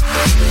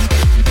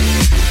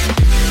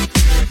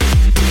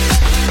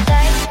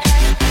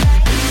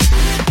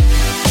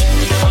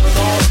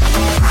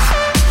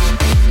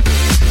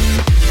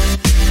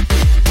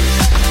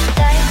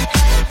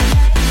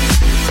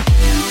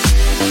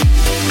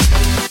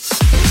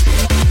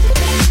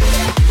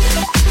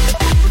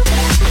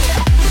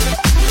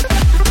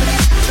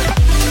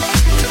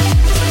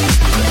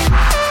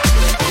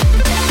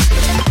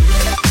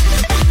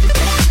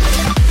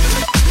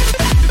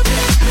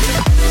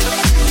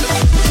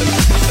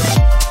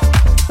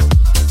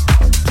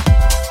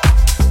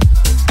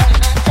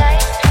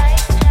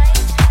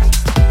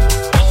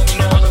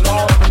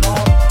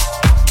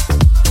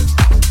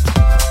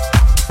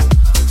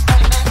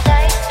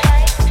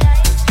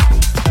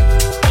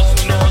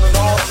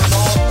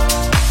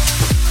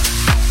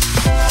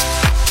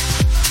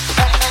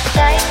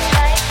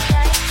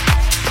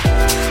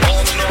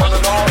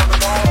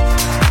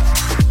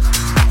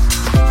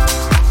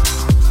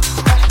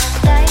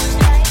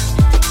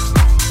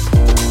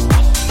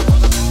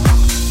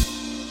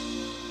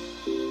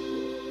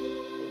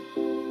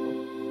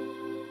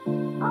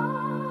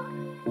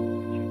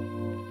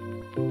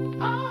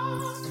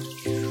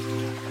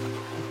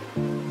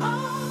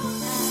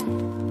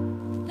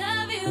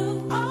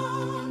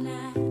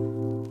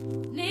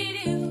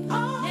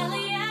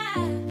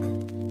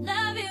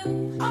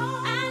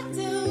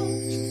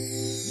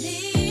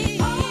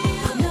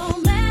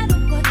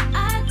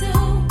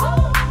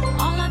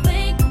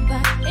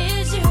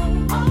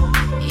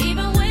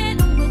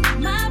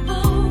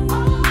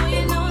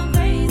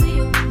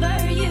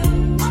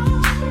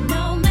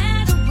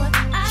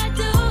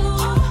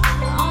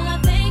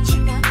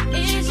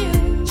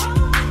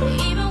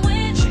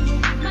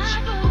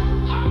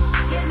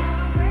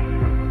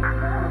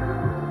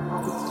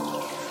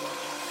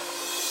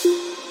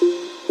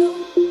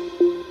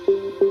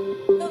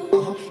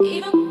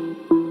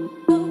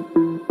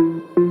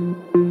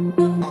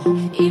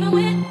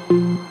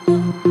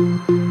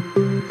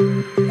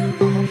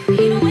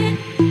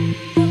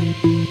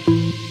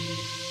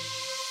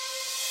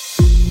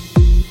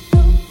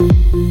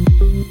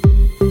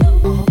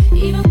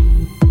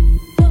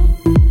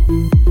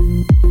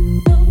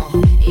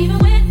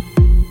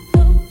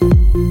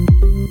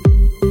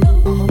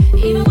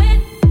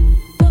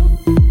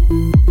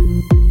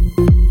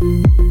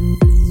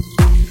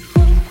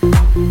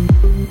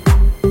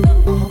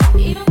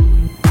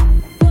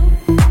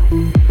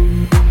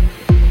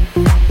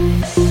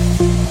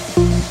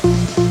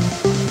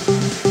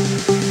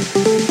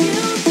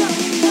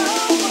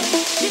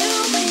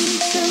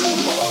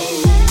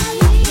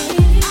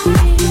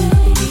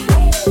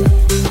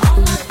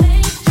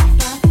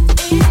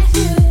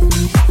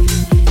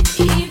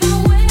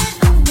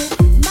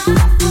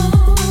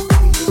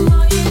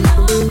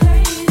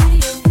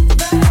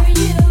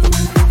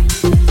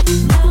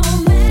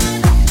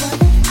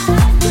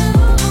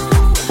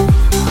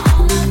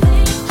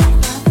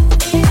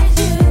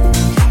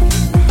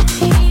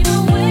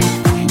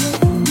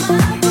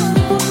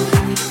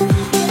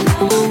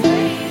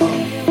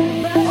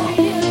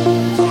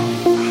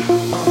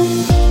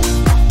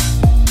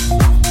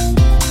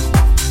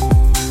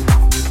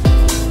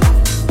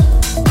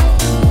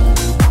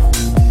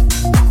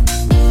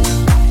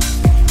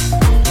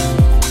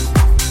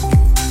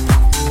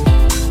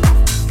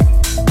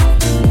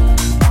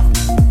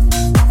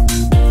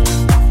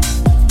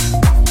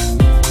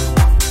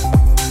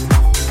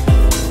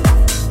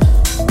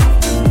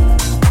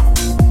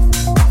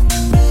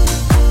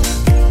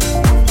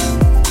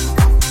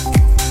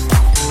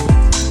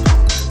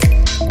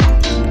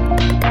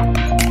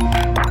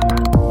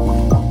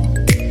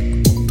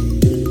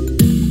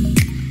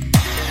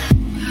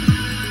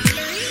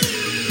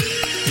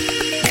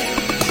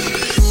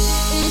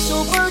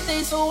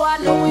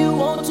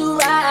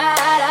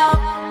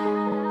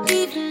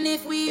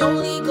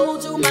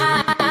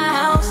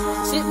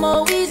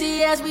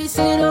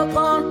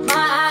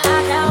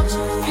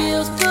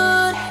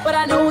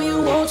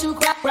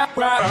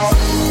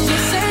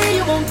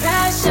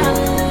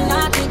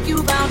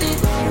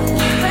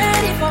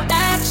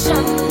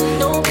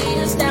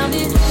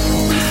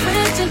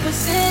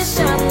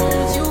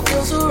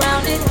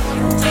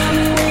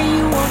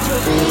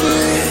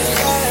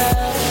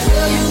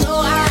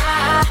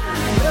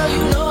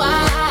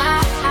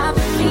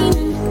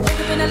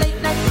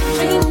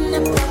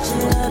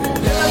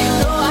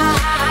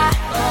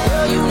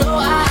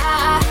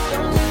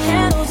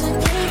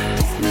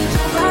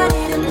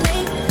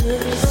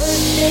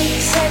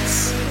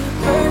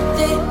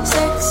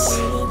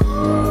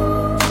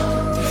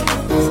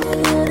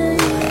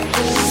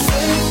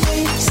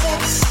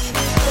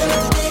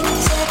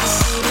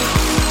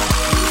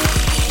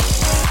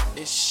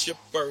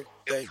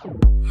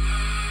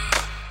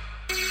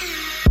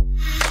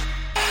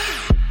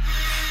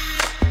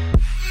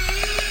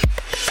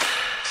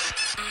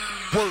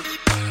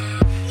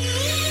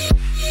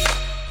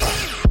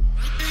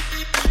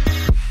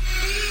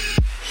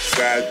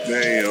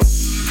 Goddamn.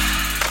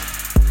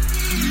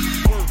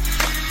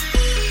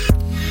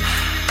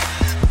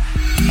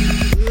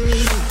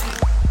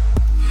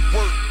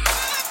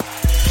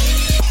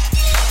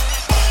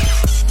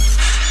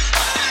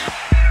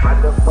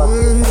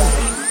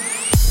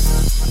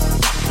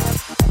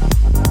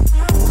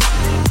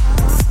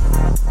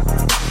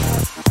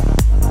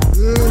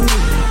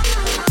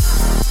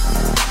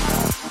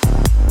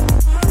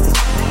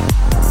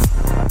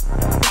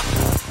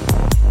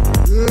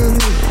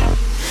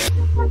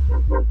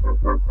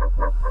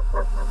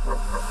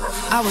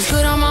 I was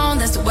good on my own,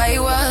 that's the way it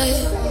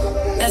was.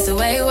 That's the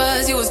way it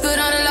was. You was good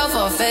on the low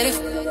for a faded.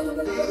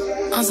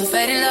 On some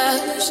faded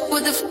love.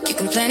 What the fuck you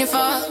complaining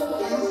for?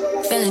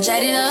 Feeling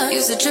jaded up.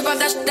 Used to trip off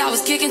that shit I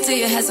was kicking to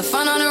you. Had some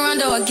fun on the run,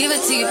 though I give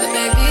it to you. But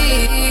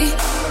baby,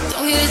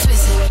 don't get it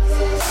twisted.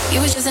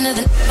 You was just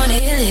another on the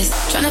hit list.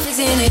 Tryna fix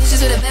any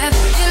issues with a bad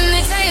bitch. Didn't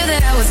they tell you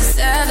that I was a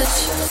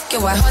savage?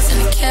 Get white horse in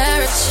a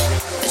carriage.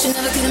 But you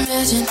never could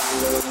imagine.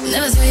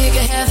 Never saw you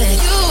could have it.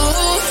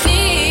 You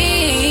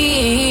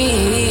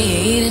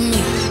needed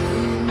me.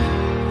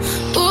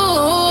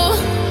 Ooh,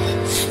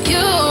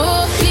 you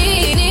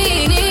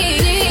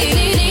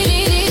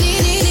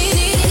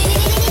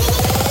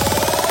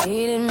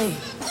needed me.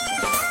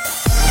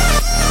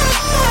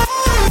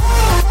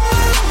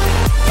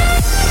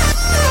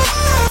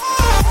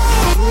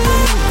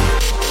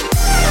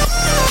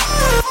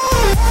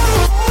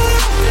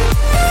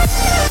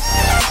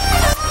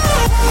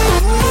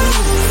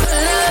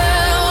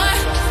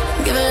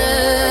 Give it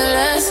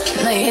less.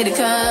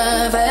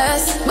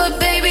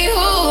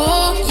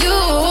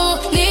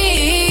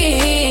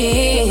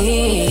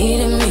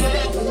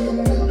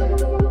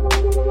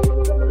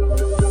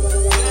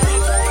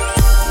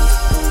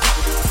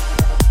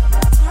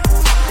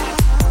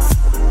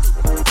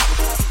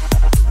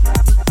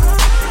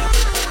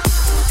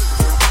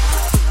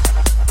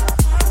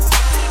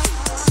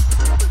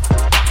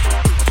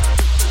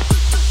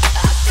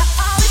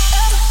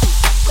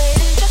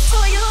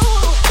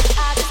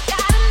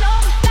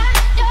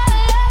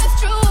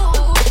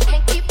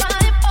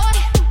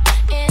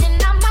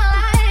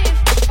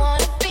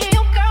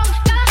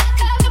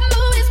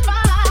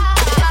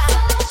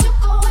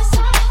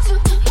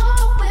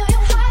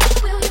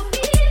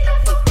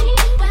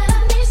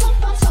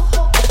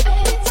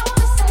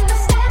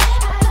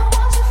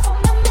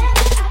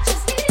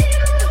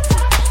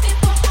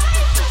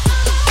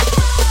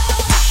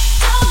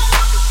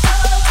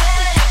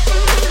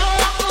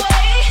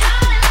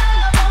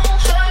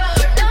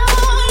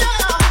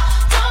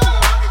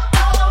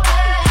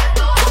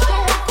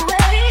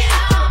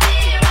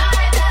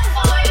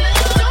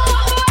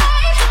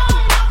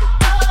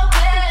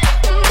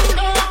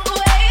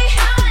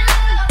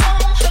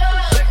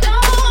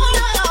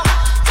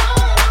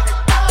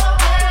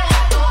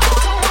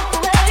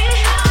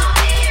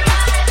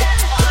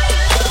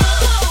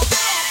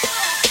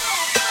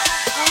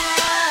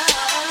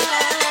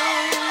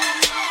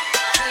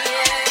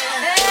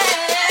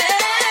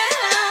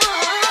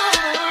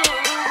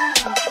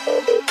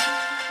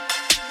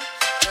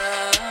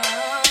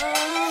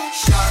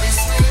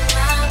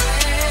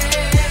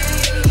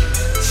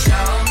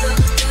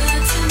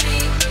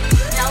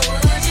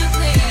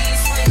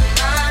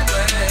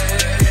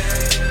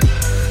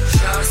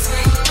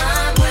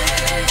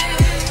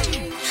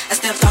 I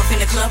stepped off in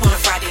the club on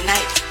a Friday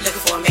night, looking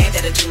for a man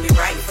that'll do me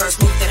right.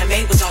 First move that I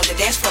made was on the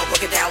dance floor,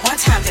 broke it down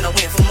one time, then I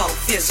went for more.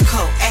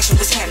 Physical action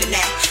was happening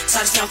now.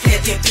 Saw this young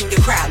player dip through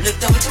the crowd, looked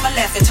over to my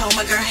left and told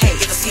my girl, hey,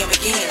 if I see him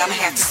again, I'ma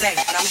have to say,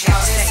 and I'ma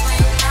have to say.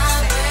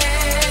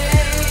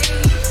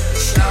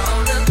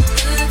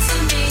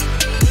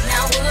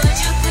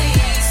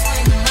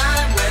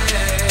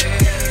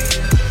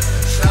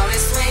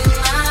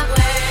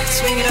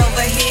 Swing it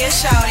over here,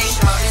 shawty.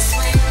 Shawty,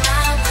 swing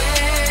my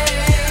way.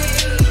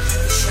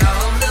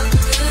 Sure look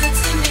good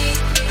to me.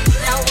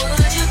 Now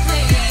would you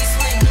please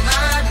swing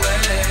my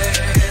way?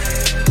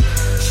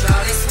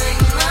 Shawty,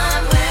 swing my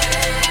way.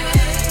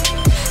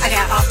 I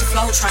got off the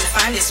floor trying to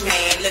find this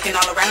man, looking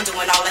all around,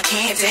 doing all I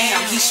can.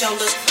 Damn, he sure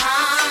looks.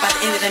 By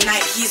the end of the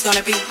night, he's gonna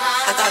be.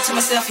 I thought to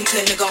myself he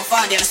couldn't have gone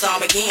far. Then I saw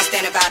him again,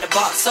 standing by the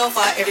bar. So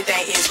far,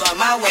 everything is going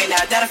my way.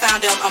 Now that I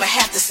found him, I'ma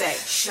have to say,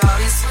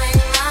 shawty, swing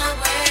my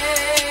way.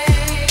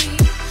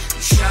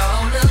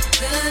 Sure look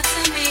good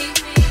to me.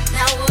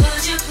 Now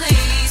would you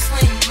please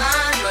swing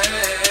my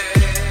way?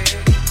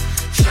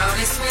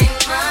 Shorty, swing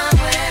my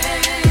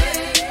way.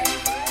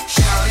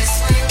 Shorty,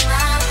 swing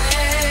my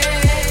way.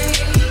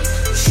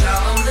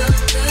 Sure look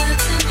good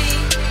to me.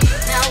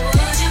 Now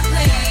would you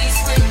please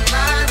swing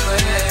my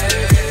way?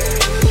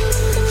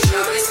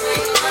 Shorty,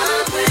 swing my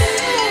way.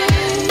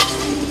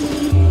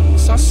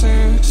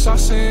 Saucing,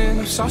 saucing,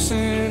 I'm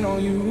saucing on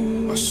you.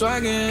 I'm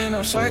swaggin',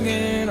 I'm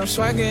swaggin', I'm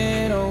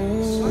swaggin',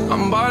 oh.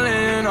 I'm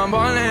ballin',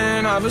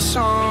 I've a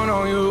song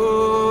on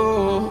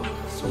you.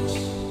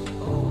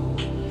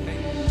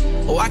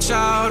 Watch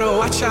out, oh,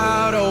 watch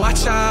out, oh,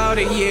 watch out,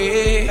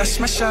 yeah. I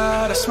smash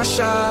out, I smash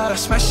out, I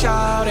smash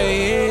out,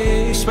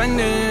 yeah. I'm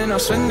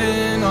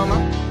spending on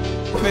my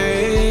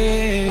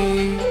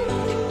pay.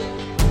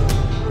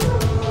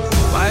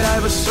 White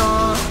Iver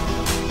song.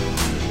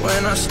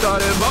 When I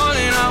started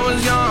ballin', I was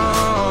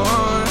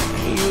young.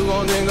 You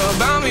gon' think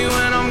about me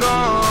when I'm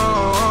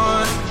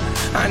gone.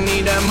 I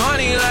need that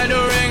money like the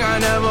ring I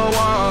never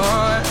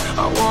won.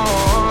 I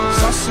want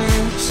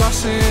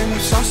saucing,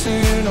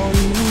 saucing on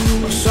you.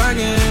 I'm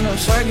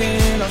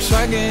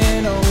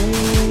swaggin', oh.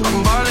 I'm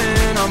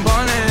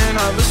ballin',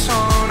 I've a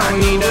song. I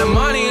need that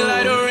money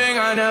like the ring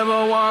I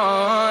never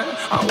won.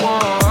 I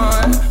want.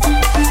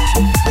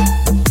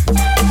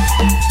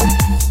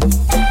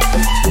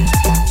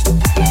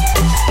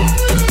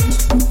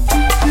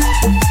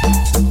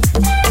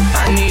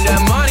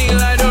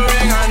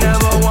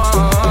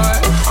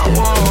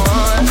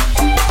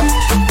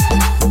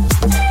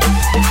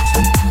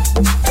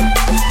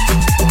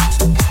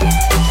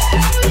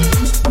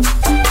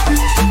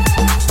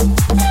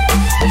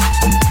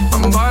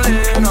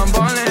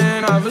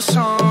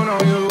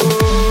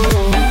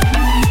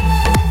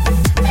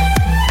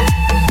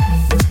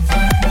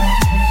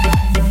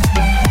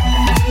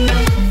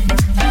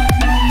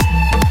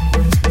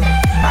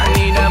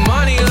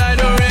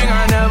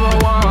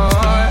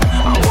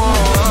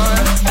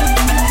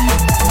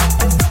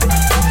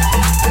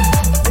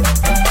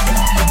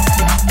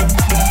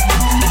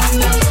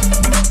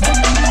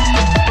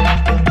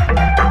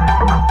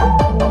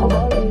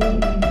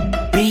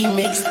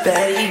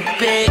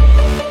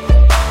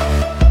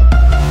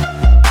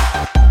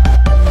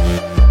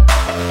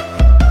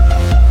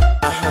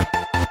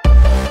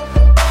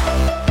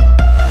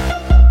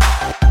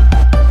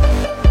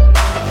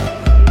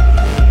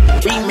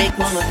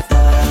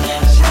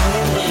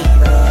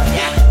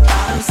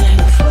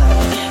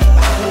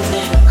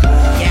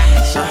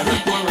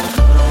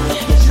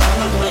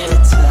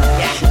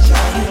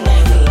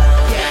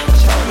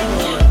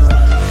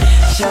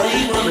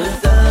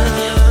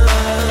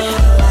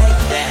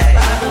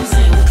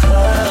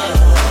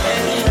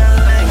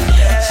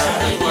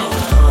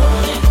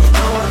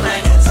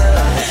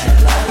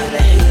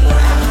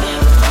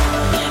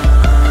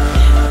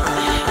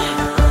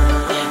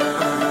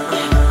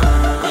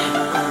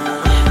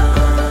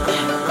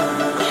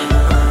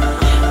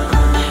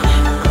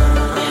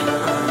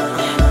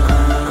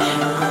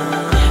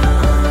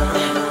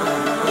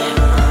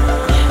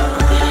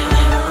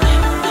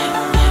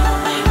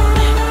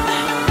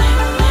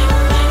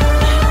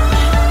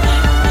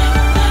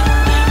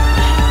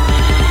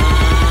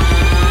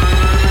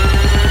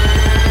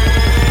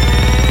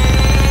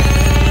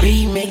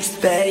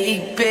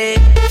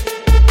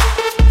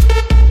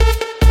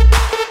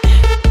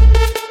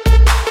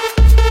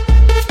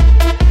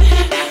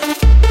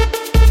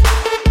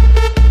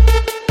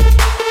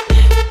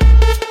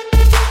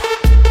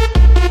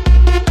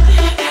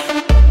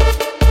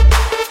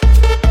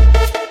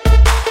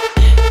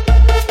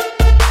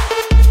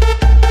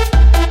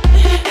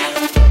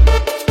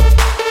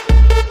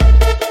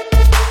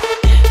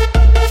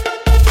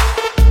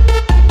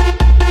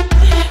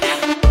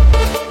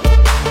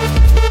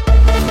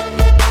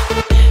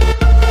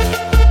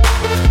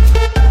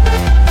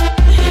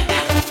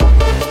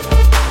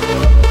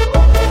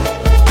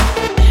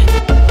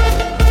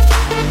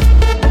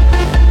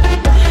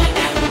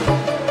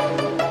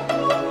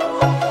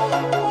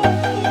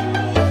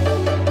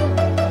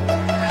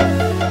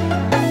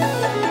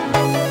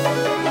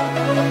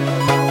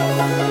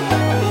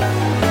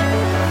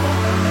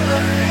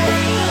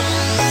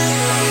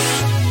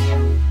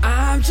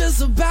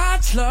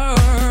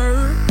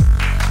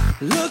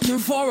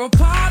 looking for a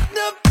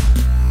partner,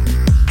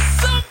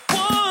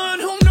 someone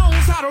who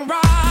knows how to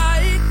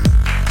ride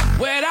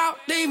without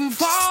even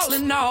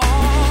falling off.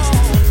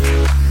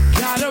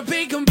 Gotta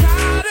be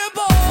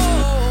compatible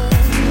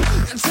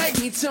and take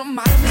me to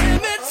my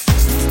limits.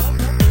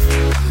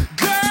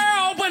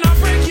 Girl, when I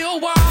break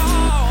you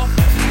off,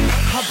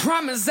 I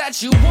promise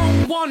that you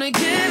won't wanna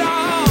get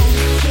off.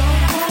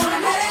 Come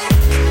on,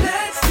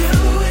 let's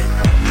do it.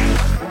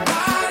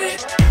 Ride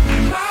it,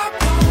 my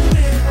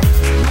pony,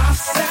 my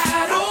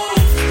saddle,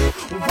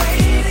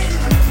 waiting,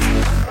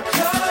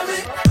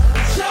 coming,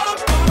 jump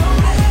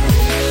on it.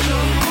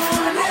 Come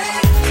on,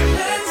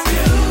 let's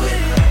do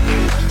it.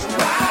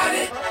 Ride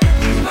it,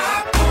 my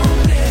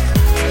pony,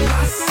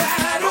 my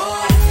saddle,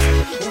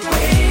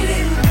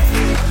 waiting,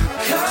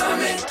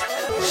 coming,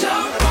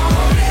 jump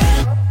on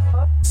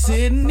it.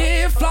 Sitting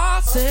here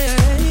flossing,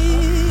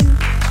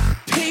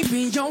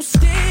 peeping your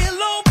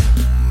stilo.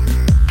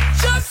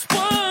 Just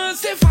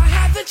once, if I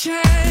had the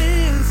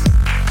chance,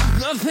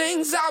 the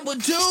things I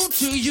would do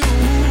to you,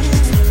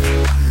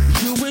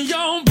 you and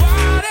your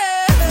body.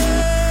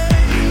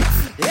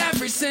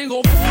 Every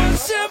single one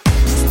sip,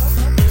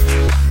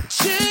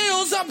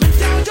 chills up and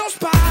down your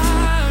spine.